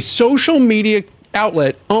 from a social media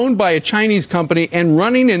outlet owned by a Chinese company and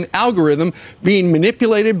running an algorithm being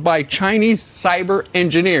manipulated by Chinese cyber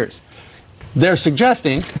engineers. They're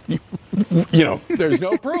suggesting, there's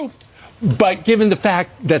no proof. But given the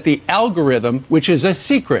fact that the algorithm, which is a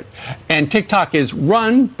secret, and TikTok is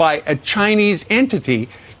run by a Chinese entity,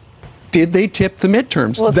 did they tip the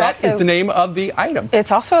midterms? Well, That is the name of the item.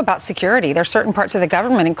 It's also about security. There's certain parts of the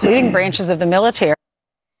government, including branches of the military.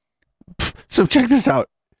 So check this out.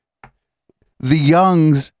 The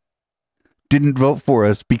Youngs didn't vote for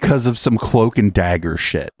us because of some cloak and dagger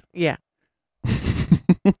shit. Yeah.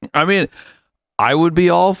 I mean, I would be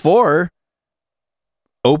all for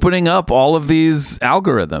opening up all of these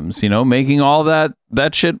algorithms, making all that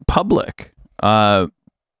shit public. But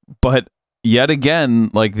yet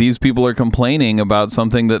again, like, these people are complaining about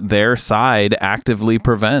something that their side actively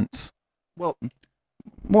prevents. Well,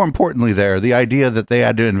 more importantly the idea that they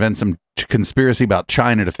had to invent some conspiracy about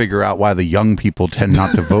China to figure out why the young people tend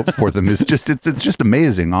not to vote for them is just, it's just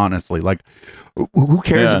amazing, honestly. Like, who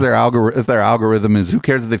cares if their algorithm is, who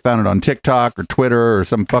cares if they found it on TikTok or Twitter or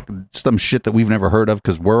some shit that we've never heard of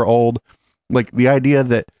because we're old. Like, the idea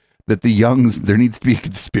that the Youngs, there needs to be a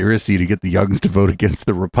conspiracy to get the Youngs to vote against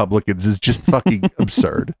the Republicans is just fucking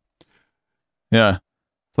absurd. Yeah.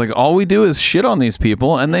 It's like, all we do is shit on these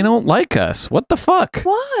people and they don't like us. What the fuck?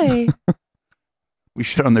 Why? We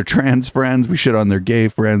shit on their trans friends, we shit on their gay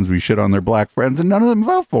friends, we shit on their black friends, and none of them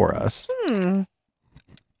vote for us.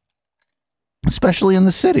 Especially in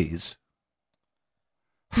the cities.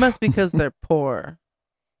 Must be because they're poor.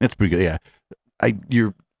 It's pretty good,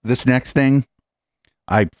 yeah. This next thing,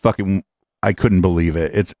 I couldn't believe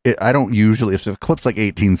it. I don't usually, if the clip's like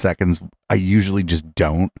 18 seconds, I usually just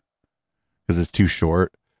don't because it's too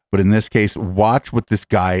short. But in this case, watch what this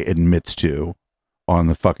guy admits to on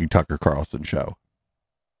the fucking Tucker Carlson show.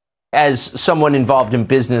 As someone involved in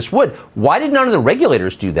business would, why did none of the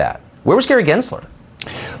regulators do that? Where was Gary Gensler?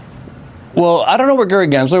 Well, I don't know where Gary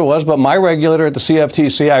Gensler was, but my regulator at the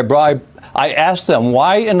CFTC, I asked them,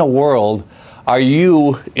 why in the world are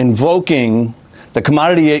you invoking the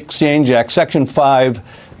Commodity Exchange Act, Section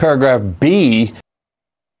 5, Paragraph B?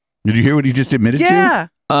 Did you hear what he just admitted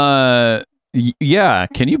to? Yeah.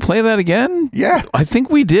 Can you play that again? Yeah. I think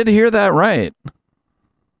we did hear that right.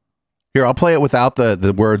 Here, I'll play it without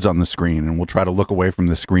the words on the screen, and we'll try to look away from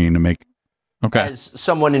the screen to make... Okay. As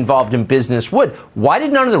someone involved in business would, why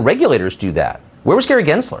did none of the regulators do that? Where was Gary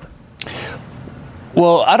Gensler?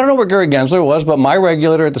 Well, I don't know where Gary Gensler was, but my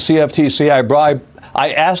regulator at the CFTC,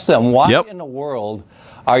 I asked them, why in the world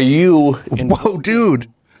are you... Whoa,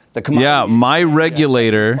 dude. My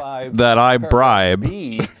regulator that I bribe...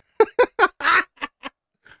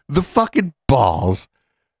 The fucking balls.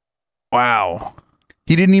 Wow.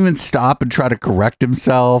 He didn't even stop and try to correct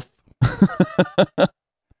himself.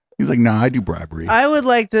 He's like, nah, I do bribery. I would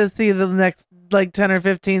like to see the next 10 or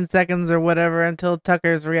 15 seconds or whatever until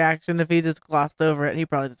Tucker's reaction. If he just glossed over it, he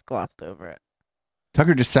probably just glossed over it.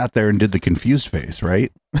 Tucker just sat there and did the confused face,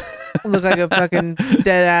 right? Look like a fucking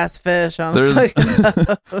dead ass fish on There's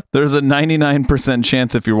the there's a 99%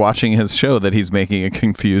 chance if you're watching his show that he's making a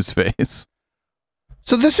confused face.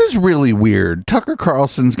 So this is really weird. Tucker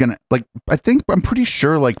Carlson's gonna I'm pretty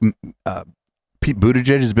sure Pete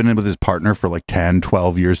Buttigieg has been in with his partner for 10,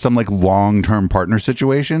 12 years, some long-term partner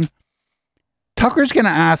situation. Tucker's gonna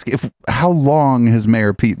ask how long has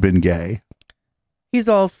Mayor Pete been gay? He's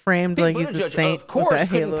all framed like he's a saint. Of course,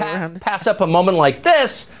 couldn't pass up a moment like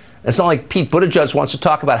this. It's not like Pete Buttigieg wants to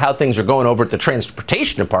talk about how things are going over at the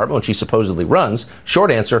transportation department, which he supposedly runs. Short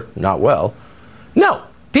answer, not well. No.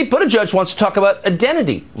 Pete Buttigieg wants to talk about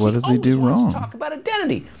identity. What does he do wrong? Talk about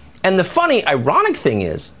identity. And the funny, ironic thing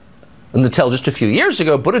is, until just a few years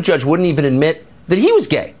ago, Buttigieg wouldn't even admit that he was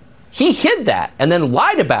gay. He hid that and then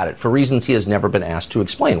lied about it for reasons he has never been asked to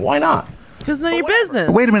explain. Why not? Because none of your business.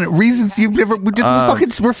 Wait a minute. Reasons you've never...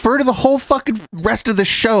 fucking refer to the whole fucking rest of the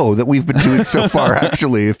show that we've been doing so far,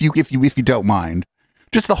 actually, if you don't mind.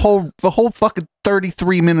 Just the whole fucking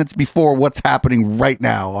 33 minutes before what's happening right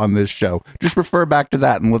now on this show. Just refer back to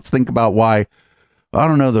that and let's think about why. I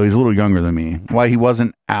don't know, though. He's a little younger than me. Why he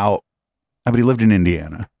wasn't out. But he lived in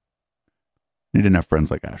Indiana. He didn't have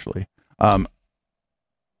friends like Ashley.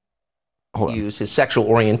 use his sexual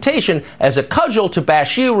orientation as a cudgel to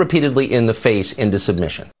bash you repeatedly in the face into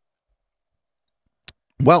submission.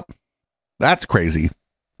 Well, that's crazy.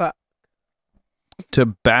 To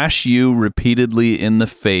bash you repeatedly in the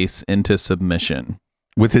face into submission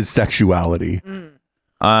with his sexuality.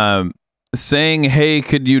 Saying, "Hey,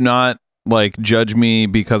 could you not like judge me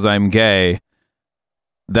because I'm gay?"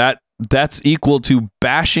 That's equal to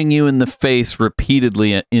bashing you in the face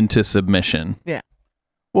repeatedly into submission. Yeah.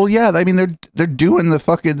 Well, yeah. I mean, they're doing the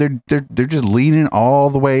fucking. They're just leaning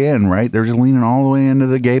all the way in, right? They're just leaning all the way into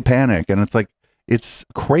the gay panic, and it's like it's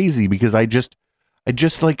crazy because I just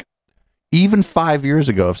like. Even 5 years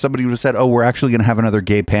ago, if somebody would have said, "Oh, we're actually going to have another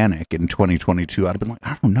gay panic in 2022," I'd have been like,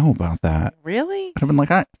 "I don't know about that." Really? I'd have been like,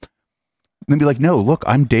 And then be like, "No, look,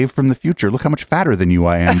 I'm Dave from the future. Look how much fatter than you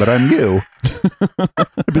I am, but I'm you."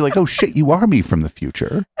 I'd be like, "Oh shit, you are me from the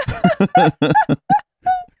future."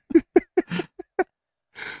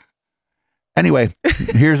 Anyway,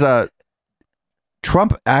 here's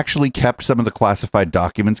Trump actually kept some of the classified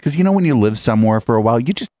documents because when you live somewhere for a while,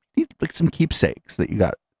 you just need like some keepsakes that you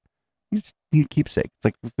got. You just need a keepsake. It's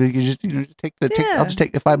like you just take the. I'll just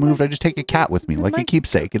take if I moved, I just take a cat with me, like a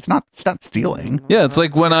keepsake. It's not stealing. Yeah, it's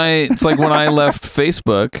like when I left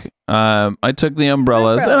Facebook. I took the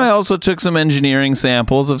umbrellas, and I also took some engineering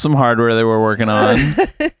samples of some hardware they were working on,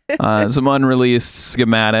 some unreleased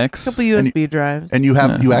schematics, a couple USB drives, and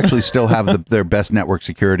you actually still have their best network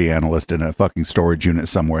security analyst in a fucking storage unit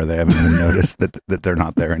somewhere. They haven't even noticed that they're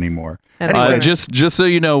not there anymore. Anyway, just so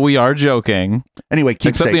you know, we are joking. Anyway,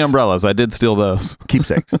 keepsakes. Except the umbrellas, I did steal those.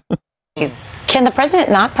 Keepsakes. Can the president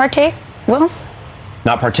not partake? Will?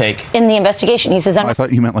 Not partake in the investigation. He says, I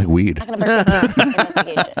thought you meant like weed. not going to partake in the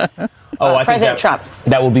investigation. I President think Trump.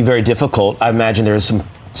 that will be very difficult. I imagine there is some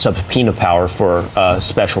subpoena power for a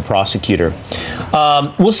special pronosecutor.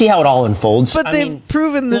 We'll see how it all unfolds. But they've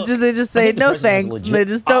proven that they just say no thanks and they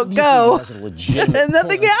just don't go. And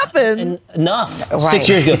nothing happens. Enough. Right. 6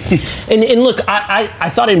 years ago. And look, I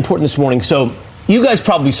thought it important this morning. So you guys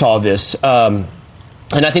probably saw this.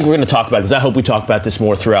 And I think we're going to talk about this. I hope we talk about this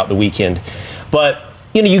more throughout the weekend. But,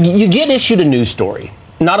 you get issued a news story.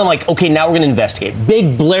 Not unlike, okay, now we're going to investigate.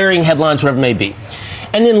 Big, blaring headlines, whatever it may be.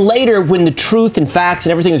 And then later, when the truth and facts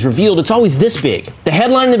and everything is revealed, it's always this big. The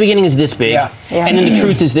headline in the beginning is this big, and then the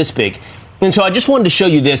truth is this big. And so I just wanted to show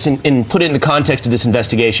you this and put it in the context of this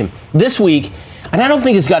investigation. This week, and I don't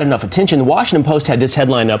think it's got enough attention, the Washington Post had this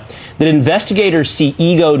headline up that investigators see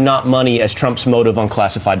ego, not money, as Trump's motive on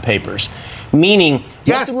classified papers. Meaning,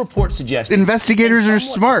 what the report suggests. Investigators are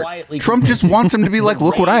smart. Trump just wants them to be like,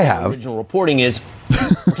 look what I have. Original reporting is,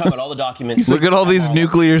 we're talking about all the documents. Look at all these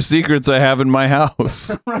nuclear secrets I have in my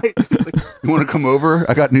house. Right. Like, you want to come over?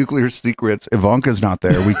 I got nuclear secrets. Ivanka's not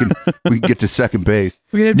there. We can get to second base.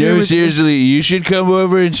 No, seriously, you should come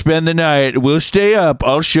over and spend the night. We'll stay up.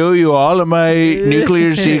 I'll show you all of my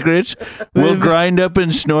nuclear secrets. We'll grind up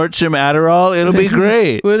and snort some Adderall. It'll be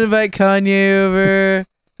great. We'll invite Kanye over.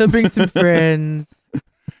 He'll bring some friends.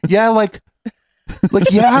 Yeah,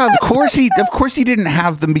 of course he didn't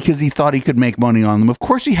have them because he thought he could make money on them. Of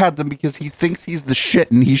course he had them because he thinks he's the shit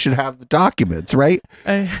and he should have the documents, right?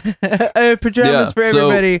 I have pajamas for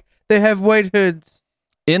everybody. They have white hoods.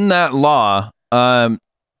 In that law,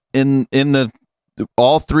 in the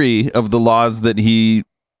all three of the laws that he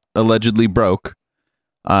allegedly broke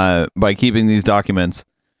by keeping these documents,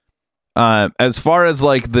 as far as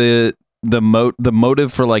like the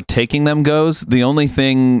motive for like taking them goes, the only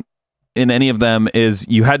thing in any of them is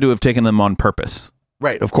you had to have taken them on purpose.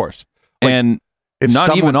 Right, of course. And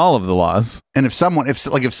not even all of the laws. And if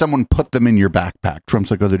someone put them in your backpack,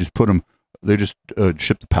 Trump's like, oh, they just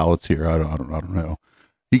shipped the pallets here. I don't know.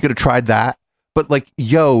 He could have tried that. But like,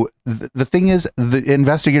 the thing is, the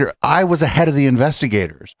investigator, I was ahead of the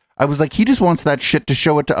investigators. I was like, he just wants that shit to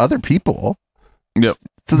show it to other people. Yep.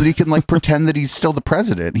 So that he can like pretend that he's still the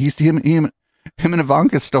president. Him and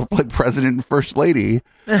Ivanka still play president and first lady.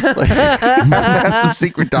 Like, have some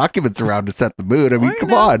secret documents around to set the mood. I mean,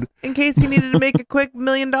 come on. In case he needed to make a quick $1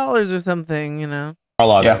 million or something,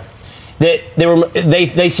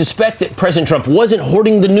 They suspect that President Trump wasn't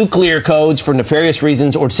hoarding the nuclear codes for nefarious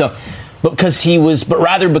reasons or so, but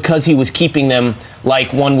rather because he was keeping them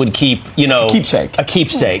like one would keep, a keepsake.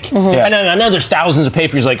 Mm-hmm. And I know there's thousands of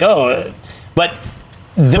papers like, but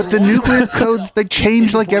the nuclear codes, they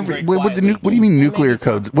change like every. What do you mean nuclear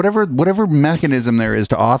codes? Whatever mechanism there is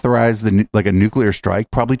to authorize a nuclear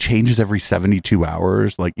strike probably changes every 72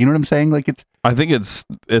 hours. Like, you know what I'm saying? Like I think it's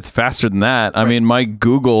faster than that. Right. I mean, my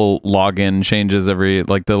Google login changes every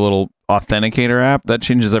the little authenticator app, that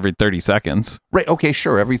changes every 30 seconds. Right. Okay,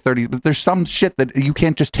 sure. Every 30, but there's some shit that you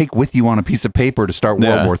can't just take with you on a piece of paper to start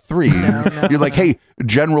World War III. You're like, hey,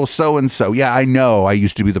 General so-and-so. Yeah, I know. I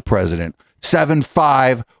used to be the president.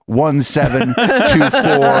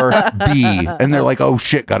 751724B. And they're like, oh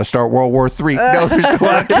shit, got to start World War III. No, there's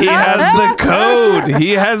no He has the code.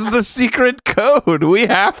 He has the secret code. We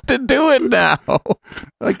have to do it now.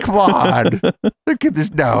 Like, come on. Look at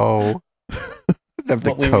this. No. Have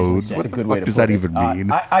the code. What the fuck does that even mean?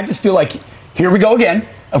 I just feel like here we go again.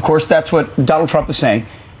 Of course, that's what Donald Trump is saying,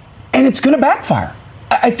 and it's going to backfire.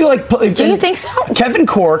 I feel like. Do you think so? Kevin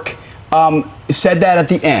Corke said that at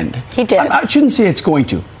the end. He did. I shouldn't say it's going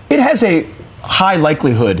to. It has a high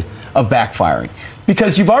likelihood of backfiring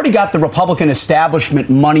because you've already got the Republican establishment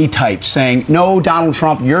money types saying, "No, Donald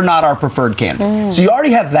Trump, you're not our preferred candidate." So you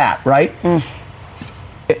already have that, right?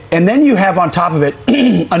 And then you have on top of it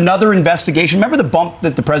another investigation. Remember the bump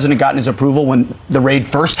that the president got in his approval when the raid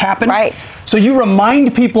first happened? Right. So you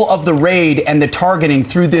remind people of the raid and the targeting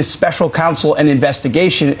through this special counsel and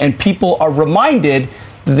investigation, and people are reminded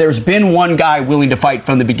that there's been one guy willing to fight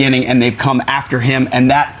from the beginning, and they've come after him, and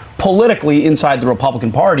that politically inside the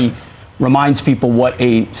Republican Party reminds people what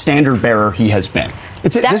a standard bearer he has been.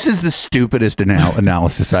 This is the stupidest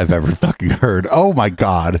analysis I've ever fucking heard. Oh my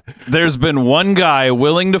God. There's been one guy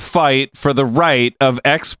willing to fight for the right of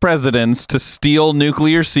ex-presidents to steal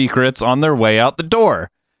nuclear secrets on their way out the door.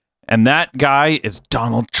 And that guy is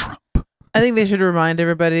Donald Trump. I think they should remind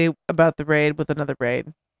everybody about the raid with another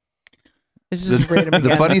raid. It's just raid them again.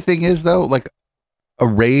 The funny thing is, though, like, a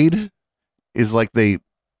raid is like they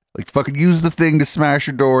fucking use the thing to smash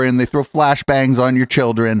your door in. They throw flashbangs on your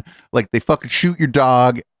children. Like, they fucking shoot your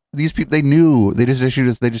dog. These people, they knew. They just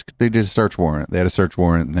issued they did a search warrant. They had a search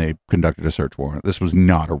warrant and they conducted a search warrant. This was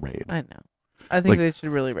not a raid. I know. I think they should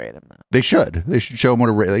really raid him, though. They should. They should show him what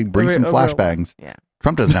a raid. Like, bring some flashbangs. Yeah.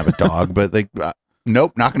 Trump doesn't have a dog, but they.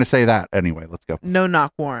 Nope, not going to say that. Anyway, let's go. No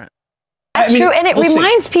knock warrant. That's true, and it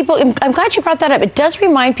reminds people. I'm glad you brought that up. It does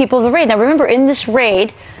remind people of the raid. Now, remember, in this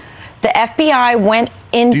raid, the FBI went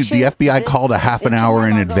into... Dude, the FBI called a half an hour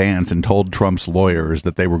in advance and told Trump's lawyers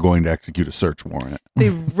that they were going to execute a search warrant. They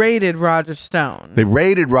raided Roger Stone.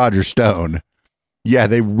 Yeah,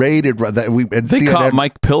 they raided... They caught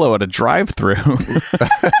Mike Pillow at a drive-thru.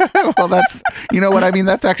 Well, that's... You know what I mean?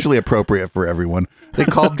 That's actually appropriate for everyone. They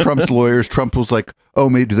called Trump's lawyers. Trump was like, oh,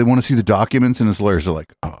 mate, do they want to see the documents? And his lawyers are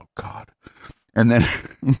like, oh, God. And then...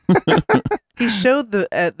 He showed the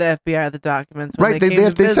FBI the documents. When Right,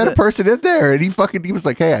 they sent a person in there, and he was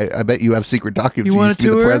like, "Hey, I bet you have secret documents. You want to be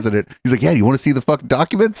the president?" He's like, "Yeah, do you want to see the fucking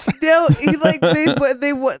documents?" No,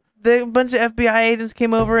 the bunch of FBI agents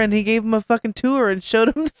came over and he gave him a fucking tour and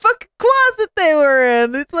showed him the fucking closet they were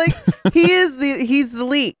in. It's like he's the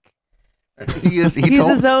leak. He's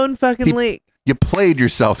his own fucking leak. You played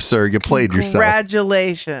yourself, sir. You played yourself.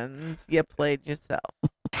 Congratulations, you played yourself.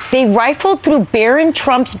 They rifled through Barron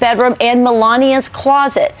Trump's bedroom and Melania's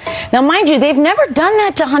closet. Now, mind you, they've never done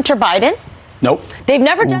that to Hunter Biden. Nope. They've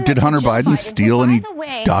never done that. Did Hunter Biden steal any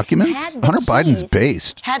documents? Hunter Biden's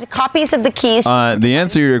based. Had copies of the keys. The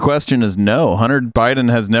answer to your question is no. Hunter Biden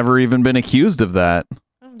has never even been accused of that.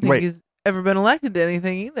 I don't think he's ever been elected to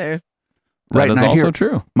anything either. That is also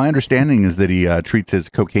true. My understanding is that he treats his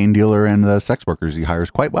cocaine dealer and the sex workers he hires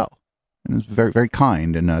quite well. And is very, very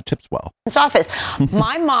kind and tips well. Office.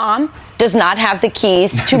 My mom does not have the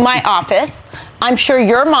keys to my office. I'm sure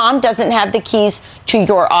your mom doesn't have the keys to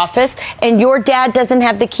your office, and your dad doesn't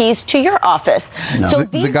have the keys to your office. No. So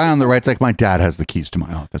the guy on the right's like, my dad has the keys to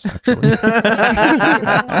my office, actually.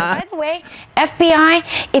 By the way, FBI,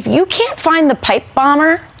 if you can't find the pipe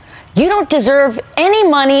bomber, you don't deserve any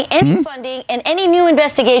money, any funding, and any new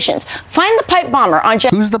investigations. Find the pipe bomber on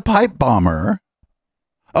Who's the pipe bomber?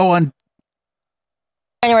 Oh, on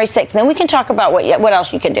January 6th. Then we can talk about what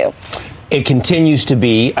else you can do. It continues to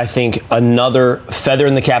be, I think, another feather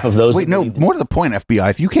in the cap of those. Wait, no, more to the point,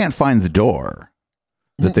 FBI, if you can't find the door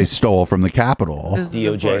that they stole from the Capitol.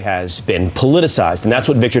 DOJ has been politicized, and that's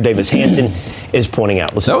what Victor Davis Hanson is pointing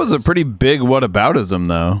out. That was a pretty big whataboutism,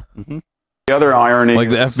 though. The other irony, like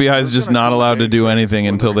the FBI is just not allowed to do anything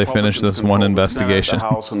until they finish this one investigation. The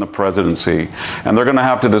House and the presidency, and they're going to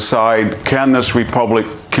have to decide: can this republic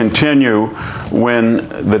continue when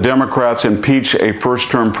the Democrats impeach a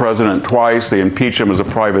first-term president twice? They impeach him as a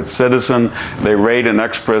private citizen. They raid an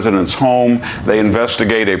ex-president's home. They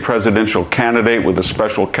investigate a presidential candidate with a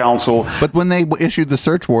special counsel. But when they issued the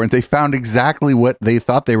search warrant, they found exactly what they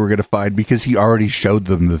thought they were going to find because he already showed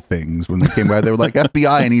them the things when they came by. They were like,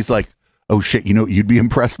 FBI, and he's like, oh shit, you know what you'd be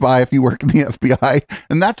impressed by if you work in the FBI?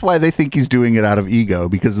 And that's why they think he's doing it out of ego,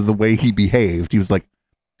 because of the way he behaved. He was like,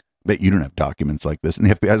 Bet you don't have documents like this. And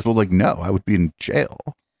the FBI is like, no, I would be in jail.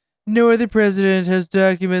 No other president has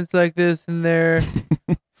documents like this in their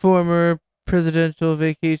former presidential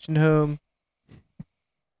vacation home.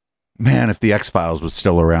 Man, if the X-Files was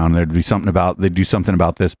still around, they'd do something about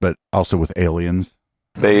this, but also with aliens.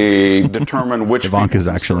 They determine which Ivanka's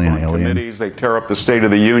actually an alien. committees. They tear up the State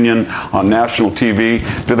of the Union on national TV.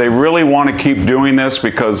 Do they really want to keep doing this?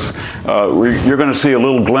 Because you're going to see a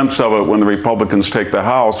little glimpse of it when the Republicans take the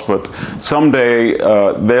House, but someday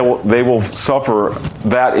they will suffer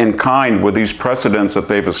that in kind with these precedents that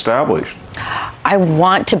they've established. I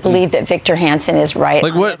want to believe that Victor Hansen is right.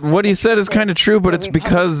 Like what he said is kind of true, but it's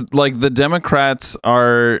because like the Democrats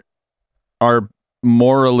are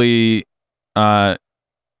morally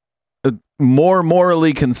more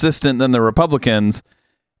morally consistent than the Republicans,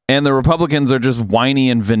 and the Republicans are just whiny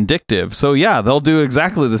and vindictive. So yeah, they'll do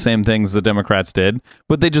exactly the same things the Democrats did,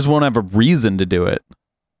 but they just won't have a reason to do it.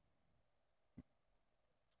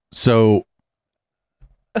 So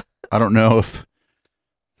I don't know if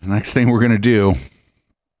the next thing we're going to do.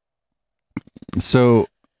 So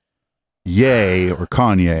Ye or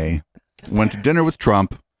Kanye went to dinner with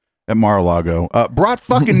Trump at Mar-a-Lago, brought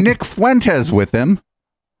fucking Nick Fuentes with him.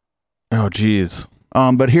 Oh, geez.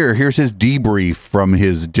 But here's his debrief from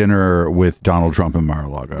his dinner with Donald Trump in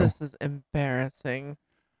Mar-a-Lago. This is embarrassing.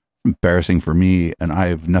 Embarrassing for me, and I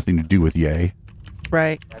have nothing to do with Ye.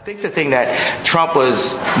 Right. I think the thing that Trump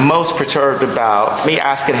was most perturbed about, me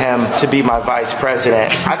asking him to be my vice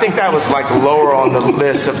president, I think that was like lower on the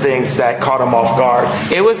list of things that caught him off guard.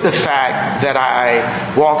 It was the fact that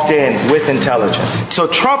I walked in with intelligence. So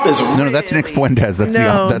Trump is no, that's Nick Fuentes. That's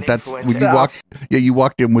that's when you walked. Yeah, you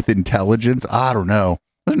walked in with intelligence. I don't know.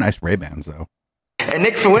 Those are nice Ray-Bans though. And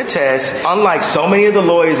Nick Fuentes, unlike so many of the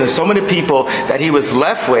lawyers and so many people that he was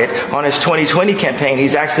left with on his 2020 campaign,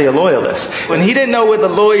 he's actually a loyalist. When he didn't know what the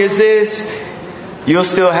lawyers is, you'll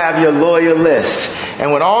still have your lawyer list.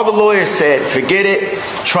 And when all the lawyers said, forget it,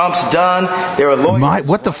 Trump's done, there are lawyers.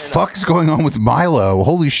 What the fuck's going on with Milo?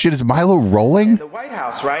 Holy shit, is Milo rolling? The White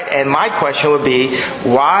House, right? And my question would be,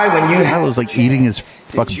 why, when you Milo's like eating his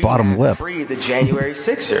fucking bottom lip. Free the January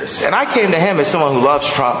Sixers. And I came to him as someone who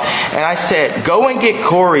loves Trump, and I said, go and get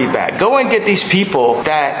Corey back. Go and get these people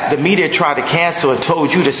that the media tried to cancel and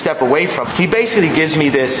told you to step away from. He basically gives me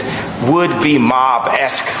this would-be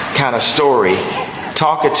mob-esque kind of story,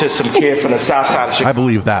 talking to some kid from the south side of Chicago. I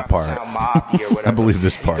believe that part. I believe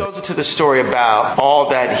this part. He goes into the story about all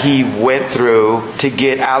that he went through to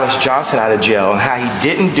get Alice Johnson out of jail and how he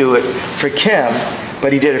didn't do it for Kim,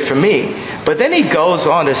 but he did it for me. But then he goes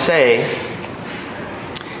on to say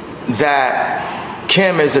that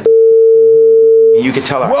Kim is a you could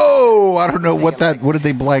tell her. Whoa, I don't know what did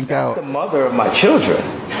they blank out? The mother of my children.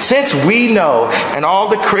 Since we know, and all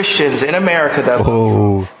the Christians in America that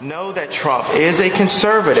know that Trump is a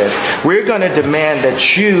conservative, we're going to demand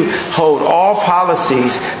that you hold all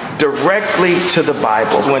policies directly to the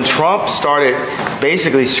Bible. When Trump started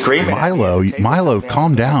basically screaming, Milo,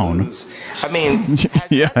 calm down. I mean,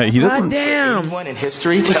 yeah, he doesn't. Damn. Anyone in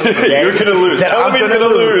history tell me You're going to lose. Tell him he's going to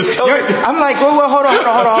lose. I'm like, well, hold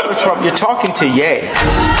on, Trump. You're talking to Ye.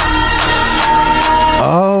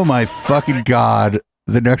 Oh my fucking God.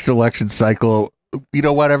 The next election cycle. You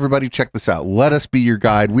know what, everybody? Check this out. Let us be your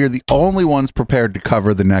guide. We are the only ones prepared to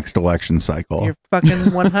cover the next election cycle. You're fucking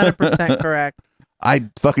 100% correct. I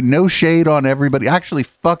fucking no shade on everybody. Actually,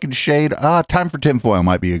 fucking shade. Time for tinfoil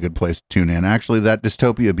might be a good place to tune in. Actually, that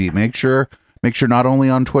Dystopia Beat. Make sure not only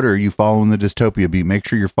on Twitter are you following the Dystopia Beat, make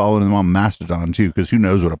sure you're following them on Mastodon too, because who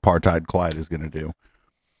knows what apartheid Clyde is going to do.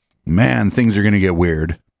 Man, things are going to get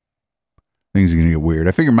weird.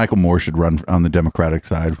 I figure Michael Moore should run on the Democratic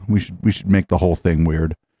side. We should make the whole thing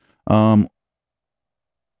weird. Let's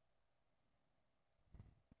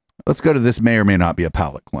go to this may or may not be a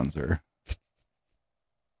palate cleanser.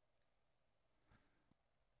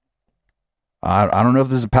 I don't know if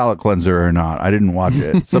this is a palate cleanser or not. I didn't watch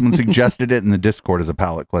it. Someone suggested it in the Discord as a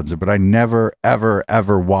palate cleanser, but I never, ever,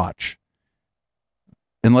 ever watch.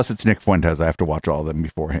 Unless it's Nick Fuentes, I have to watch all of them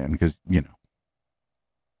beforehand because, you know.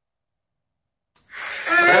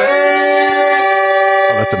 Oh,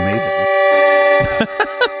 that's amazing.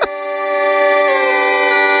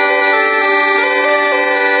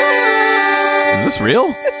 Is this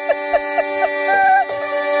real?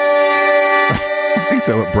 I think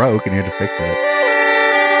so. It broke and you had to fix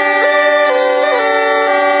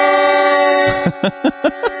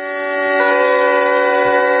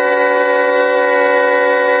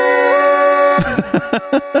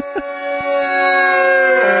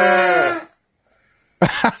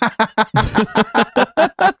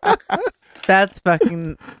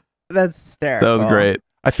That's hysterical. That was great.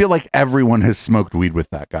 I feel like everyone has smoked weed with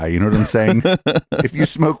that guy. You know what I'm saying? If you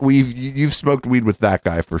smoke weed, you've smoked weed with that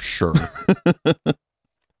guy for sure.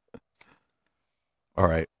 All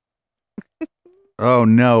right. Oh,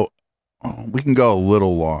 no. Oh, we can go a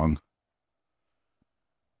little long.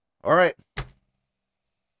 All right.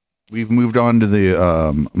 We've moved on to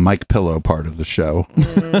the Mike Pillow part of the show.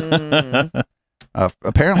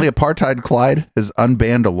 Apparently, Apartheid Clyde has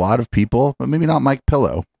unbanned a lot of people, but maybe not Mike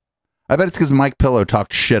Pillow. I bet it's because Mike Pillow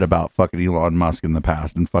talked shit about fucking Elon Musk in the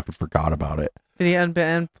past and fucking forgot about it. Did he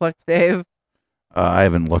unban Plex Dave? I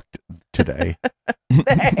haven't looked today.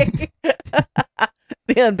 Today.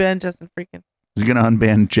 He unbanned Justin Freakin. Is he going to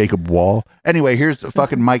unban Jacob Wall? Anyway, here's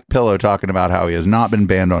fucking Mike Pillow talking about how he has not been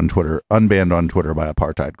banned on Twitter, unbanned on Twitter by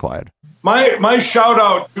Apartheid Clyde. My shout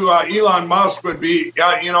out to Elon Musk would be,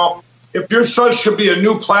 if your such should be a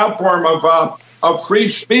new platform of free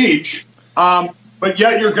speech, but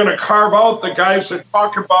yet you're going to carve out the guys that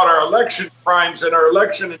talk about our election crimes and our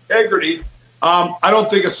election integrity. I don't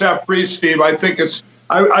think it's that free, Steve. I think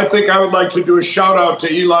I would like to do a shout out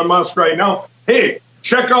to Elon Musk right now. Hey,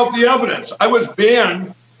 check out the evidence. I was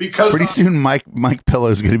banned because pretty soon Mike Pillow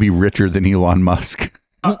is going to be richer than Elon Musk.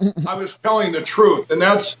 I was telling the truth, and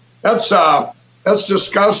that's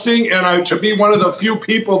disgusting. And to be one of the few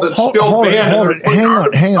people that's still banned.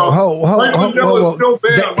 Hang on. Mike Lindell is still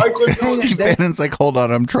banned. Mike Lindell. Steve Bannon's like, hold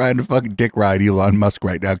on, I'm trying to fucking dick ride Elon Musk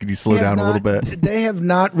right now. Could you slow down a little bit? They have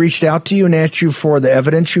not reached out to you and asked you for the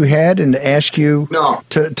evidence you had and asked you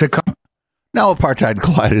to come. No, Apartheid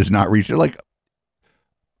Clyde is not reaching. Like,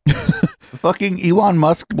 fucking Elon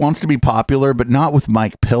Musk wants to be popular, but not with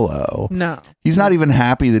Mike Pillow. No. He's not even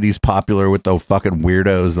happy that he's popular with the fucking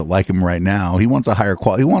weirdos that like him right now. He wants a higher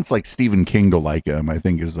quality. He wants like Stephen King to like him, I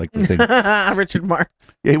think is like the thing. Richard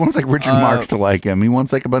Marx. Yeah, he wants like Richard Marx to like him. He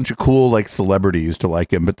wants like a bunch of cool like celebrities to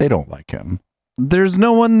like him, but they don't like him. There's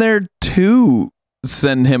no one there to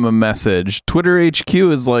send him a message. Twitter HQ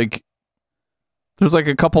is like, there's like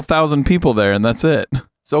a couple thousand people there and that's it.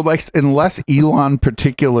 So, like, unless Elon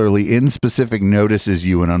particularly in specific notices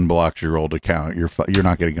you and unblocks your old account, you're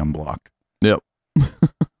not getting unblocked. Yep.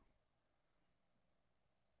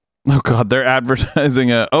 Oh God, they're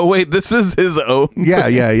advertising oh wait, this is his own. Yeah.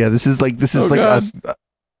 This is like God. us.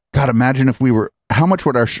 God, imagine if we were. How much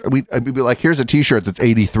would I'd be like, here's a T-shirt that's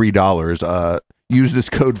 $83. Use this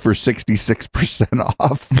code for 66%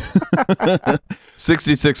 off.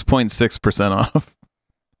 66.6% off.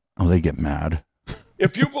 Oh, they get mad.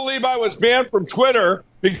 If you believe I was banned from Twitter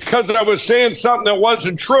because I was saying something that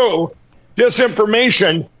wasn't true,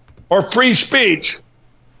 disinformation, or free speech,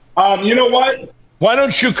 you know what? Why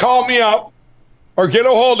don't you call me up or get a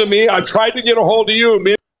hold of me? I tried to get a hold of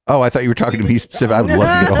you. Oh, I thought you were talking to me specific. I would love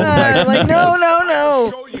to get a hold of Mike. Like,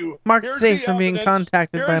 no. Mark's safe from being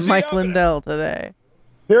contacted by Mike Lindell today.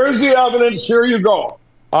 Here's the evidence. Here you go.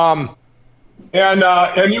 And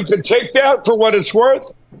you can take that for what it's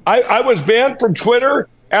worth. I was banned from Twitter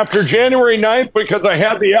after January 9th because I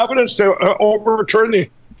had the evidence to overturn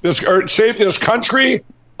save this country,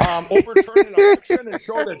 overturn an election and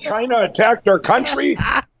show that China attacked our country.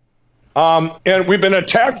 And we've been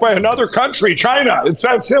attacked by another country, China. It's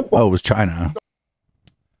that simple. Oh, it was China.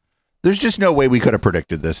 There's just no way we could have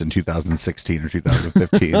predicted this in 2016 or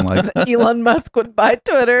 2015. Like Elon Musk would buy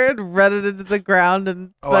Twitter and run it into the ground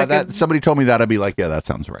and somebody told me that, I'd be like, yeah, that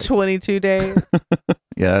sounds right. 22 days.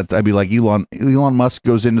 Yeah, I'd be like, Elon Musk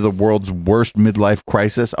goes into the world's worst midlife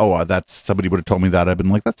crisis. Oh, that's somebody would have told me that. I've been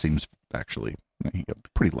like, that seems actually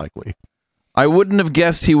pretty likely. I wouldn't have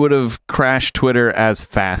guessed he would have crashed Twitter as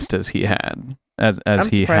fast as he had. As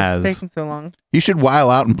he has. It's taking so long. He should while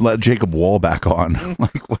out and let Jacob Wall back on.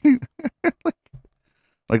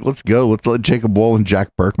 like, let's go. Let's let Jacob Wall and Jack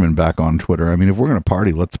Berkman back on Twitter. I mean, if we're gonna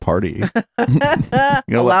party, let's party.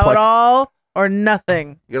 Allow it all or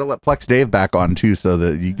nothing. You gotta let Plex Dave back on too, so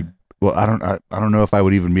that you could. Well, I don't know if I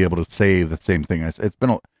would even be able to say the same thing. It's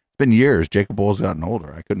been years. Jacob Wall's gotten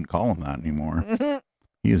older. I couldn't call him that anymore.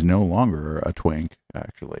 He is no longer a twink,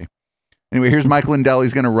 actually. Anyway, here's Mike Lindell.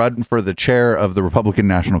 He's going to run for the chair of the Republican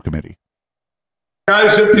National Committee.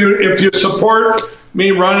 Guys, if you support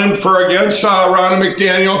me running for against Ronna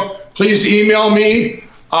McDaniel, please email me.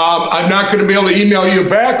 I'm not going to be able to email you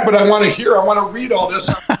back, but I want to read all this.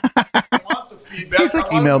 I want the feedback. He's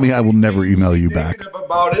like, email me. I will never email you back.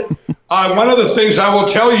 About it. One of the things I will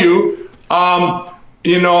tell you, there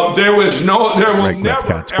will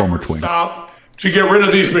never stop to get rid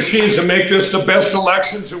of these machines and make this the best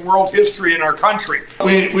elections in world history in our country.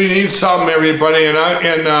 We need some, everybody, I'll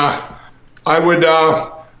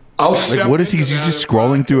like, what is he's just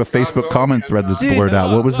scrolling through a Facebook comment thread that's blurred out?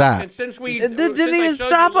 What was that? It didn't even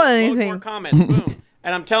stop on anything.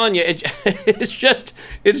 And I'm telling you, it's just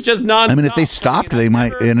non. I mean, if they stopped, they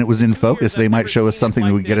might, and it was in focus, they might show us something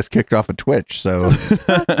that would get us kicked off of Twitch. So,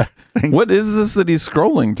 what is this that he's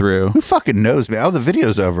scrolling through? Who fucking knows, man? Oh, the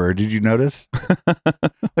video's over. Did you notice?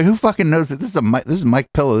 Like, who fucking knows that this is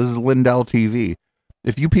Mike Pillow? This is Lindell TV.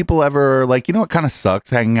 If you people ever like, you know what kind of sucks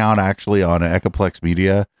hanging out actually on Echoplex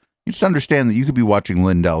Media? You just understand that you could be watching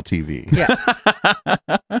Lindell TV. Yeah.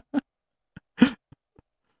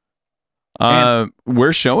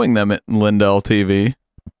 We're showing them at Lindell TV.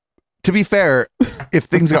 To be fair, if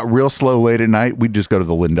things got real slow late at night, we'd just go to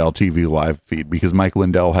the Lindell TV live feed because Mike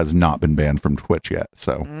Lindell has not been banned from Twitch yet.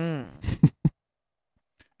 So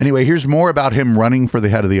anyway, here's more about him running for the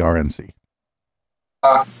head of the RNC.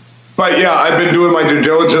 But yeah, I've been doing my due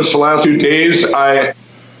diligence the last few days. Steve,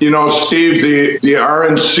 the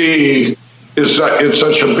RNC is it's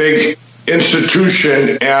such a big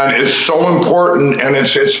institution and it's so important, and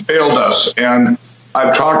it's failed us. And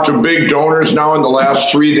I've talked to big donors now in the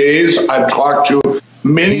last 3 days. I've talked to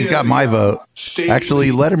many. He's got my vote.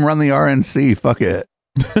 Actually, let him run the RNC. Fuck it.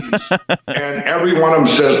 And every one of them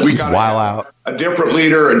says we got out a different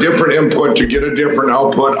leader, a different input to get a different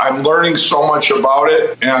output. I'm learning so much about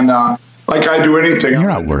it, and like I do anything, you're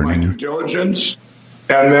not learning. Due diligence,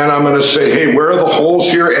 and then I'm going to say, hey, where are the holes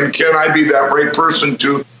here, and can I be that right person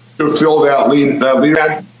to fill that lead?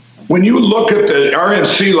 And when you look at the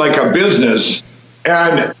RNC like a business,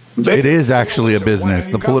 and it is actually a business.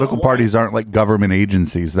 The political parties aren't like government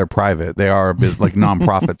agencies. They're private. They are like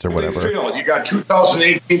nonprofits or whatever. You got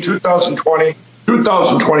 2018, 2020,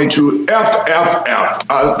 2022,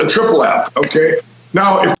 FFF, the triple F, okay?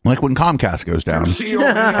 Now, if like when Comcast goes down. F's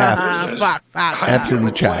in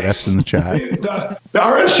the chat. F's in the chat. The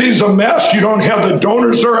RNC is a mess. You don't have the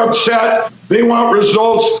donors are upset. They want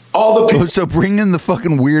results. All the people. So bring in the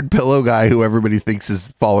fucking weird pillow guy who everybody thinks is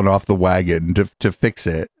falling off the wagon to fix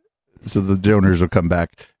it. So the donors will come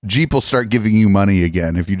back. Jeep will start giving you money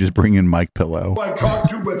again if you just bring in Mike Pillow. I talked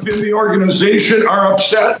to within the organization are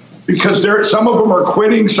upset because some of them are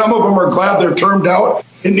quitting. Some of them are glad they're termed out.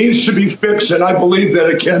 It needs to be fixed, and I believe that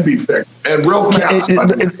it can be fixed. And real fast.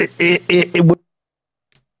 It would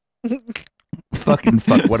fucking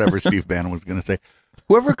fuck whatever Steve Bannon was going to say.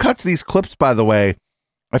 Whoever cuts these clips, by the way,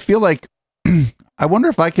 I feel like I wonder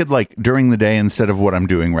if I could, like, during the day instead of what I'm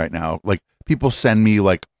doing right now, like, people send me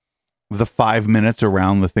like the 5 minutes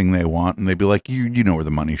around the thing they want, and they'd be like, you know where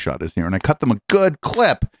the money shot is here, and I cut them a good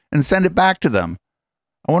clip and send it back to them.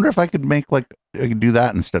 I wonder if I could make I could do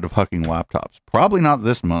that instead of hucking laptops. Probably not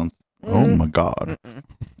this month. Oh my god.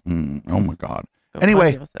 Oh my god.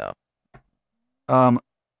 Anyway,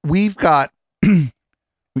 we've got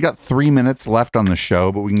 3 minutes left on the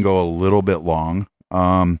show, but we can go a little bit long.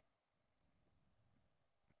 I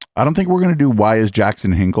don't think we're gonna do Why is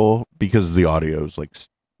Jackson Hinkle because the audio is like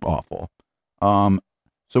awful.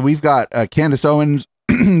 So we've got Candace Owens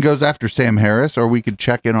goes after Sam Harris, or we could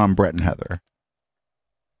check in on Brett and Heather.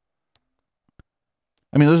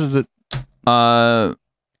 I mean, those are the.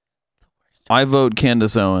 I vote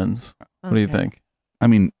Candace Owens. What do you think? I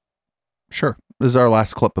mean, sure. This is our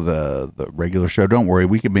last clip of the regular show. Don't worry,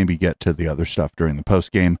 we could maybe get to the other stuff during the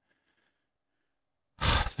post game.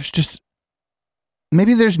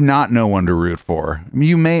 Maybe there's not no one to root for. I mean,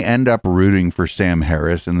 you may end up rooting for Sam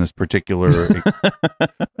Harris in this particular.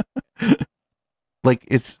 Like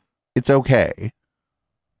it's okay.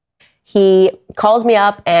 He calls me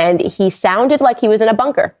up and he sounded like he was in a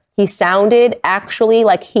bunker. He sounded actually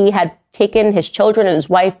like he had taken his children and his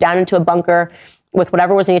wife down into a bunker with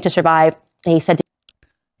whatever was needed to survive. And he said,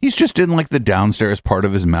 he's just in like the downstairs part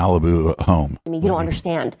of his Malibu home. I mean, you don't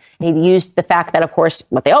understand. And he used the fact that, of course,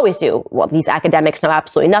 what they always do, well, these academics know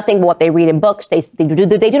absolutely nothing but what they read in books. They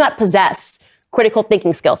do not possess critical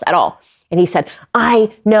thinking skills at all. And he said,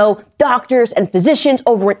 I know doctors and physicians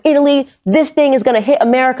over in Italy. This thing is going to hit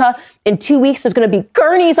America in 2 weeks. There's going to be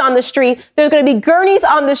gurneys on the street. There's going to be gurneys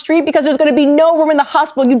on the street because there's going to be no room in the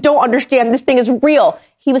hospital. You don't understand. This thing is real.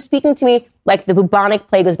 He was speaking to me like the bubonic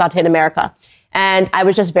plague was about to hit America. And I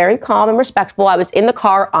was just very calm and respectful. I was in the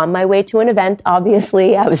car on my way to an event,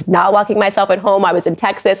 obviously. I was not walking myself at home. I was in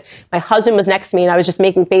Texas. My husband was next to me, and I was just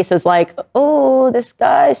making faces like, oh, this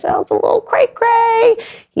guy sounds a little cray-cray.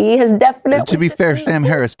 He has definitely... To be fair, Sam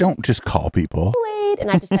Harris, don't just call people. And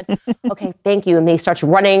I just said, okay, thank you. And he starts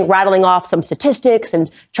rattling off some statistics and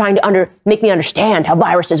trying to make me understand how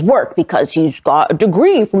viruses work because he's got a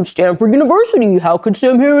degree from Stanford University. How could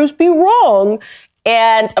Sam Harris be wrong?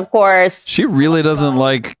 And of course, she really doesn't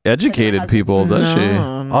like educated people, does she?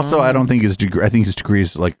 Also, I don't think his degree. I think his degree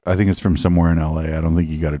is I think it's from somewhere in LA. I don't think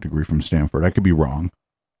he got a degree from Stanford. I could be wrong.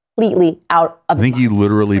 completely out of I think he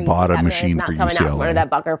literally bought a machine for coming out from under UCLA. that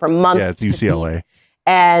bunker for months. Yeah, it's UCLA.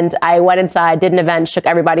 And I went inside, did an event, shook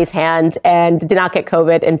everybody's hand, and did not get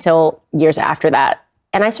COVID until years after that.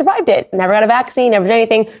 And I survived it. Never got a vaccine, never did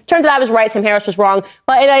anything. Turns out I was right. Sam Harris was wrong.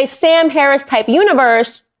 But in a Sam Harris type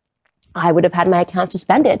universe, I would have had my account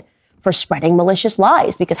suspended for spreading malicious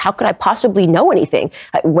lies, because how could I possibly know anything?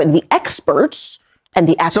 When the experts and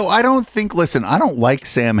the So I don't think, listen, I don't like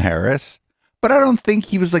Sam Harris, but I don't think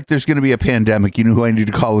he was like, there's going to be a pandemic. You know who I need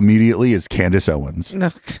to call immediately is Candace Owens. No.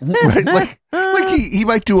 Right? Like he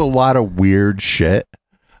might do a lot of weird shit,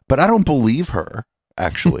 but I don't believe her,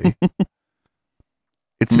 actually.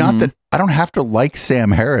 It's not that I don't have to like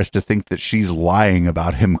Sam Harris to think that she's lying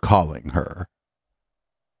about him calling her.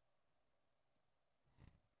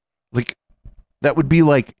 Like, that would be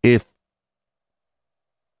like if,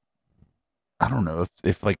 I don't know,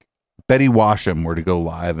 if like Betty Washam were to go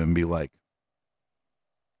live and be like,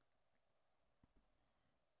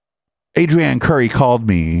 Adrienne Curry called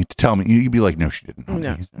me to tell me, you'd be like, no, she didn't,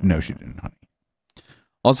 honey. No, she didn't, honey.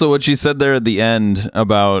 Also, what she said there at the end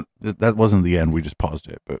about... That wasn't the end. We just paused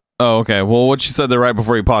it. But Oh, okay. Well, what she said there right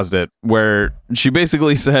before you paused it, where she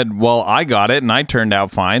basically said, well, I got it and I turned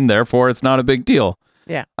out fine, therefore it's not a big deal.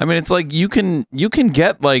 Yeah. I mean, it's like you can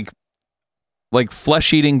get like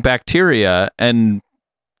flesh-eating bacteria and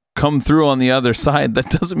come through on the other side.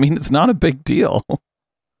 That doesn't mean it's not a big deal.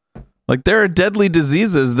 Like, there are deadly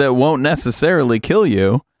diseases that won't necessarily kill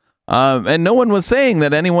you. And no one was saying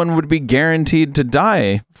that anyone would be guaranteed to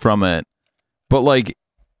die from it. But like,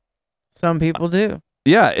 some people do.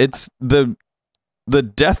 Yeah, it's the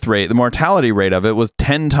death rate, the mortality rate of it was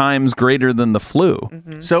 10 times greater than the flu.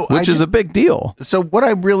 So which is a big deal. So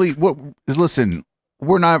listen,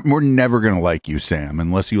 we're never going to like you, Sam,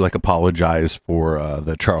 unless you like apologize for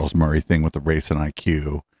the Charles Murray thing with the race and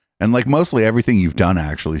IQ. And like mostly everything you've done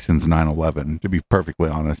actually since 9/11, to be perfectly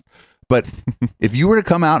honest. But if you were to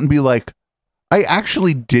come out and be like, I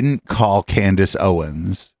actually didn't call Candace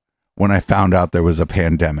Owens when I found out there was a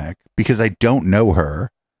pandemic because I don't know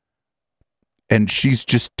her, and she's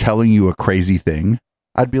just telling you a crazy thing,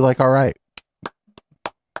 I'd be like, all right.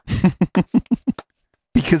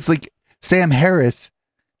 Because like Sam Harris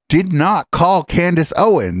did not call Candace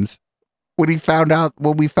Owens when we found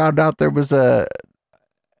out there was a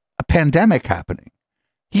pandemic happening.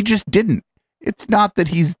 He just didn't. It's not that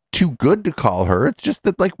he's too good to call her. It's just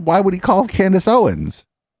that, like, why would he call Candace Owens?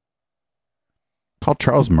 Call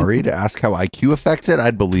Charles Murray to ask how IQ affects it?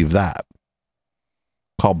 I'd believe that.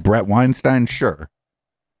 Call Brett Weinstein? Sure.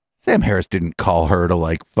 Sam Harris didn't call her to,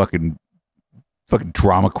 like, fucking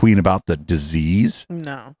drama queen about the disease.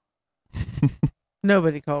 No.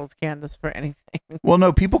 Nobody calls Candace for anything. Well,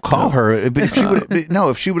 no, people call her. But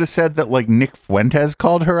if she would have said that, like, Nick Fuentes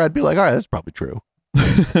called her, I'd be like, all right, that's probably true.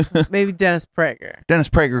 Maybe Dennis Prager. Dennis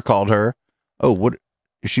Prager called her. Oh, what?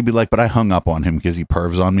 She'd be like, but I hung up on him because he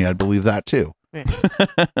pervs on me. I'd believe that too. Yeah.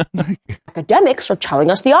 Academics are telling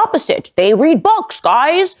us the opposite. They read books,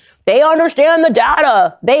 guys. They understand the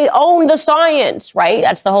data. They own the science, right?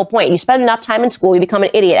 That's the whole point. You spend enough time in school, you become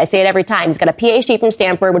an idiot. I say it every time. He's got a PhD from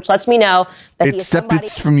Stanford, which lets me know that Except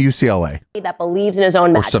it's from UCLA. That believes in his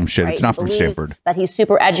own magic, or some shit. Right? It's not from Stanford. That he's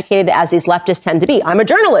super educated, as these leftists tend to be. I'm a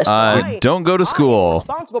journalist. Don't go to school.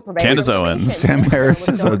 Candace Owens. Sam Harris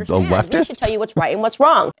is a leftist? To tell you what's right and what's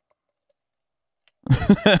wrong.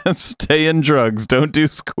 Stay in drugs. Don't do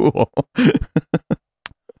school. All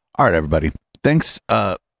right, everybody. Thanks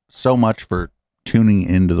so much for tuning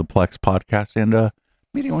into the Plex podcast. And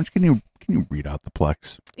Media, can you read out the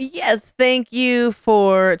Plex? Yes, thank you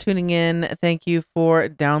for tuning in. Thank you for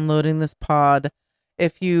downloading this pod.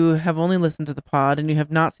 If you have only listened to the pod and you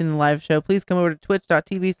have not seen the live show, please come over to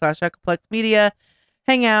twitch.tv/EchoPlexMedia.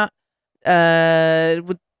 Hang out.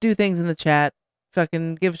 Do things in the chat.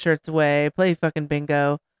 Fucking give shirts away. Play fucking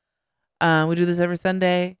bingo. We do this every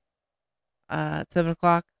Sunday at 7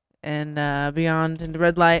 o'clock and beyond into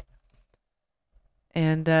red light.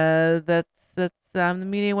 And that's I'm the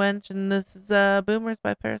Media Wench, and this is Boomers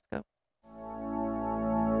by Periscope.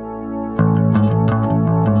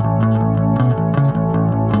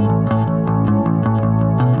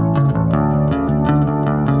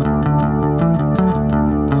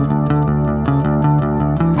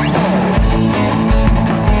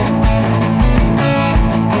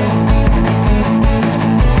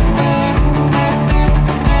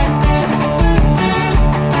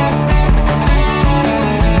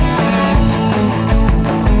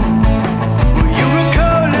 You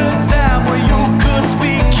recall a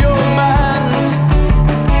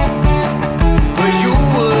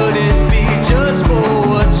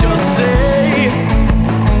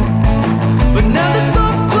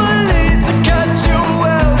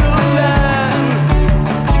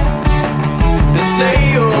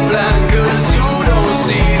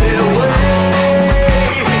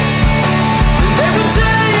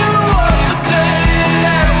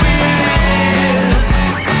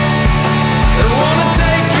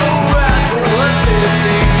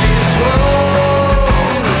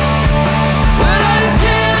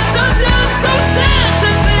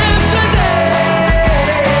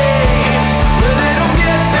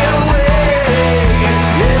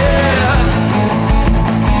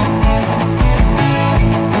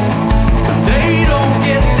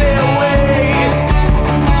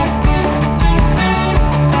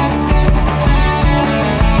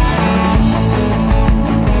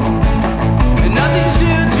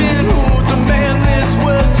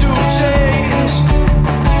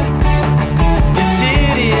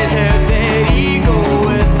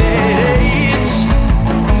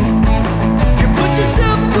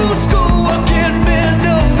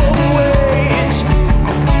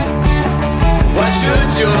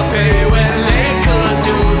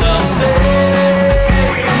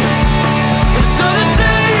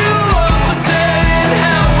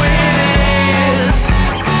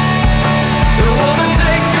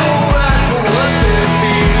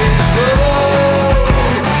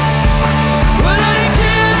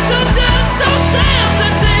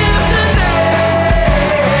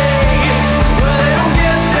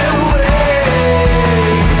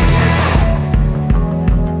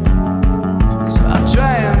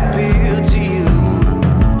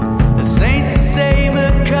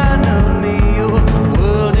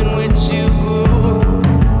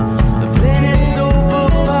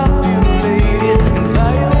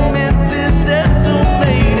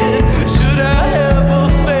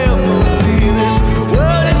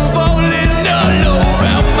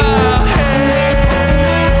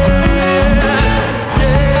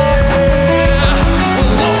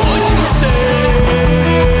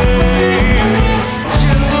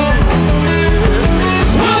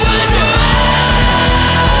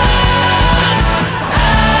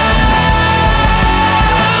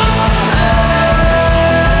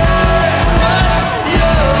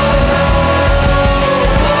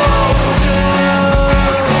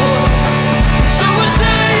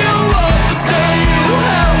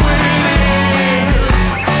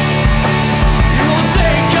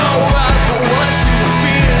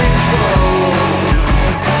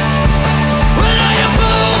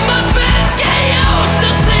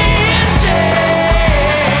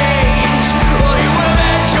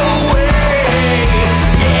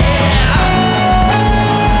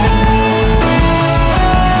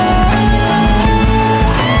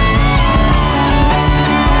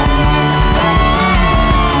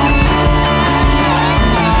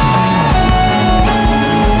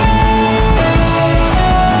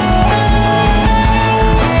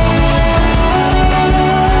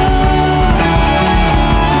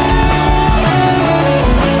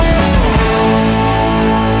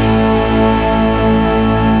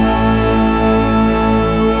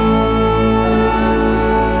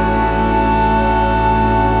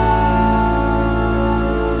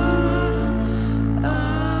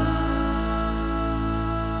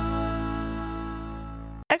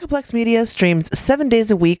Echoplex Media streams 7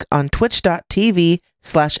 days a week on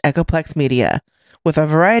twitch.tv/Echoplex Media. With a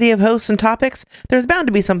variety of hosts and topics, there's bound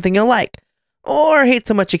to be something you'll like. Or hate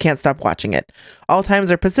so much you can't stop watching it. All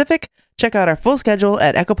times are Pacific. Check out our full schedule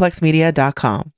at echoplexmedia.com.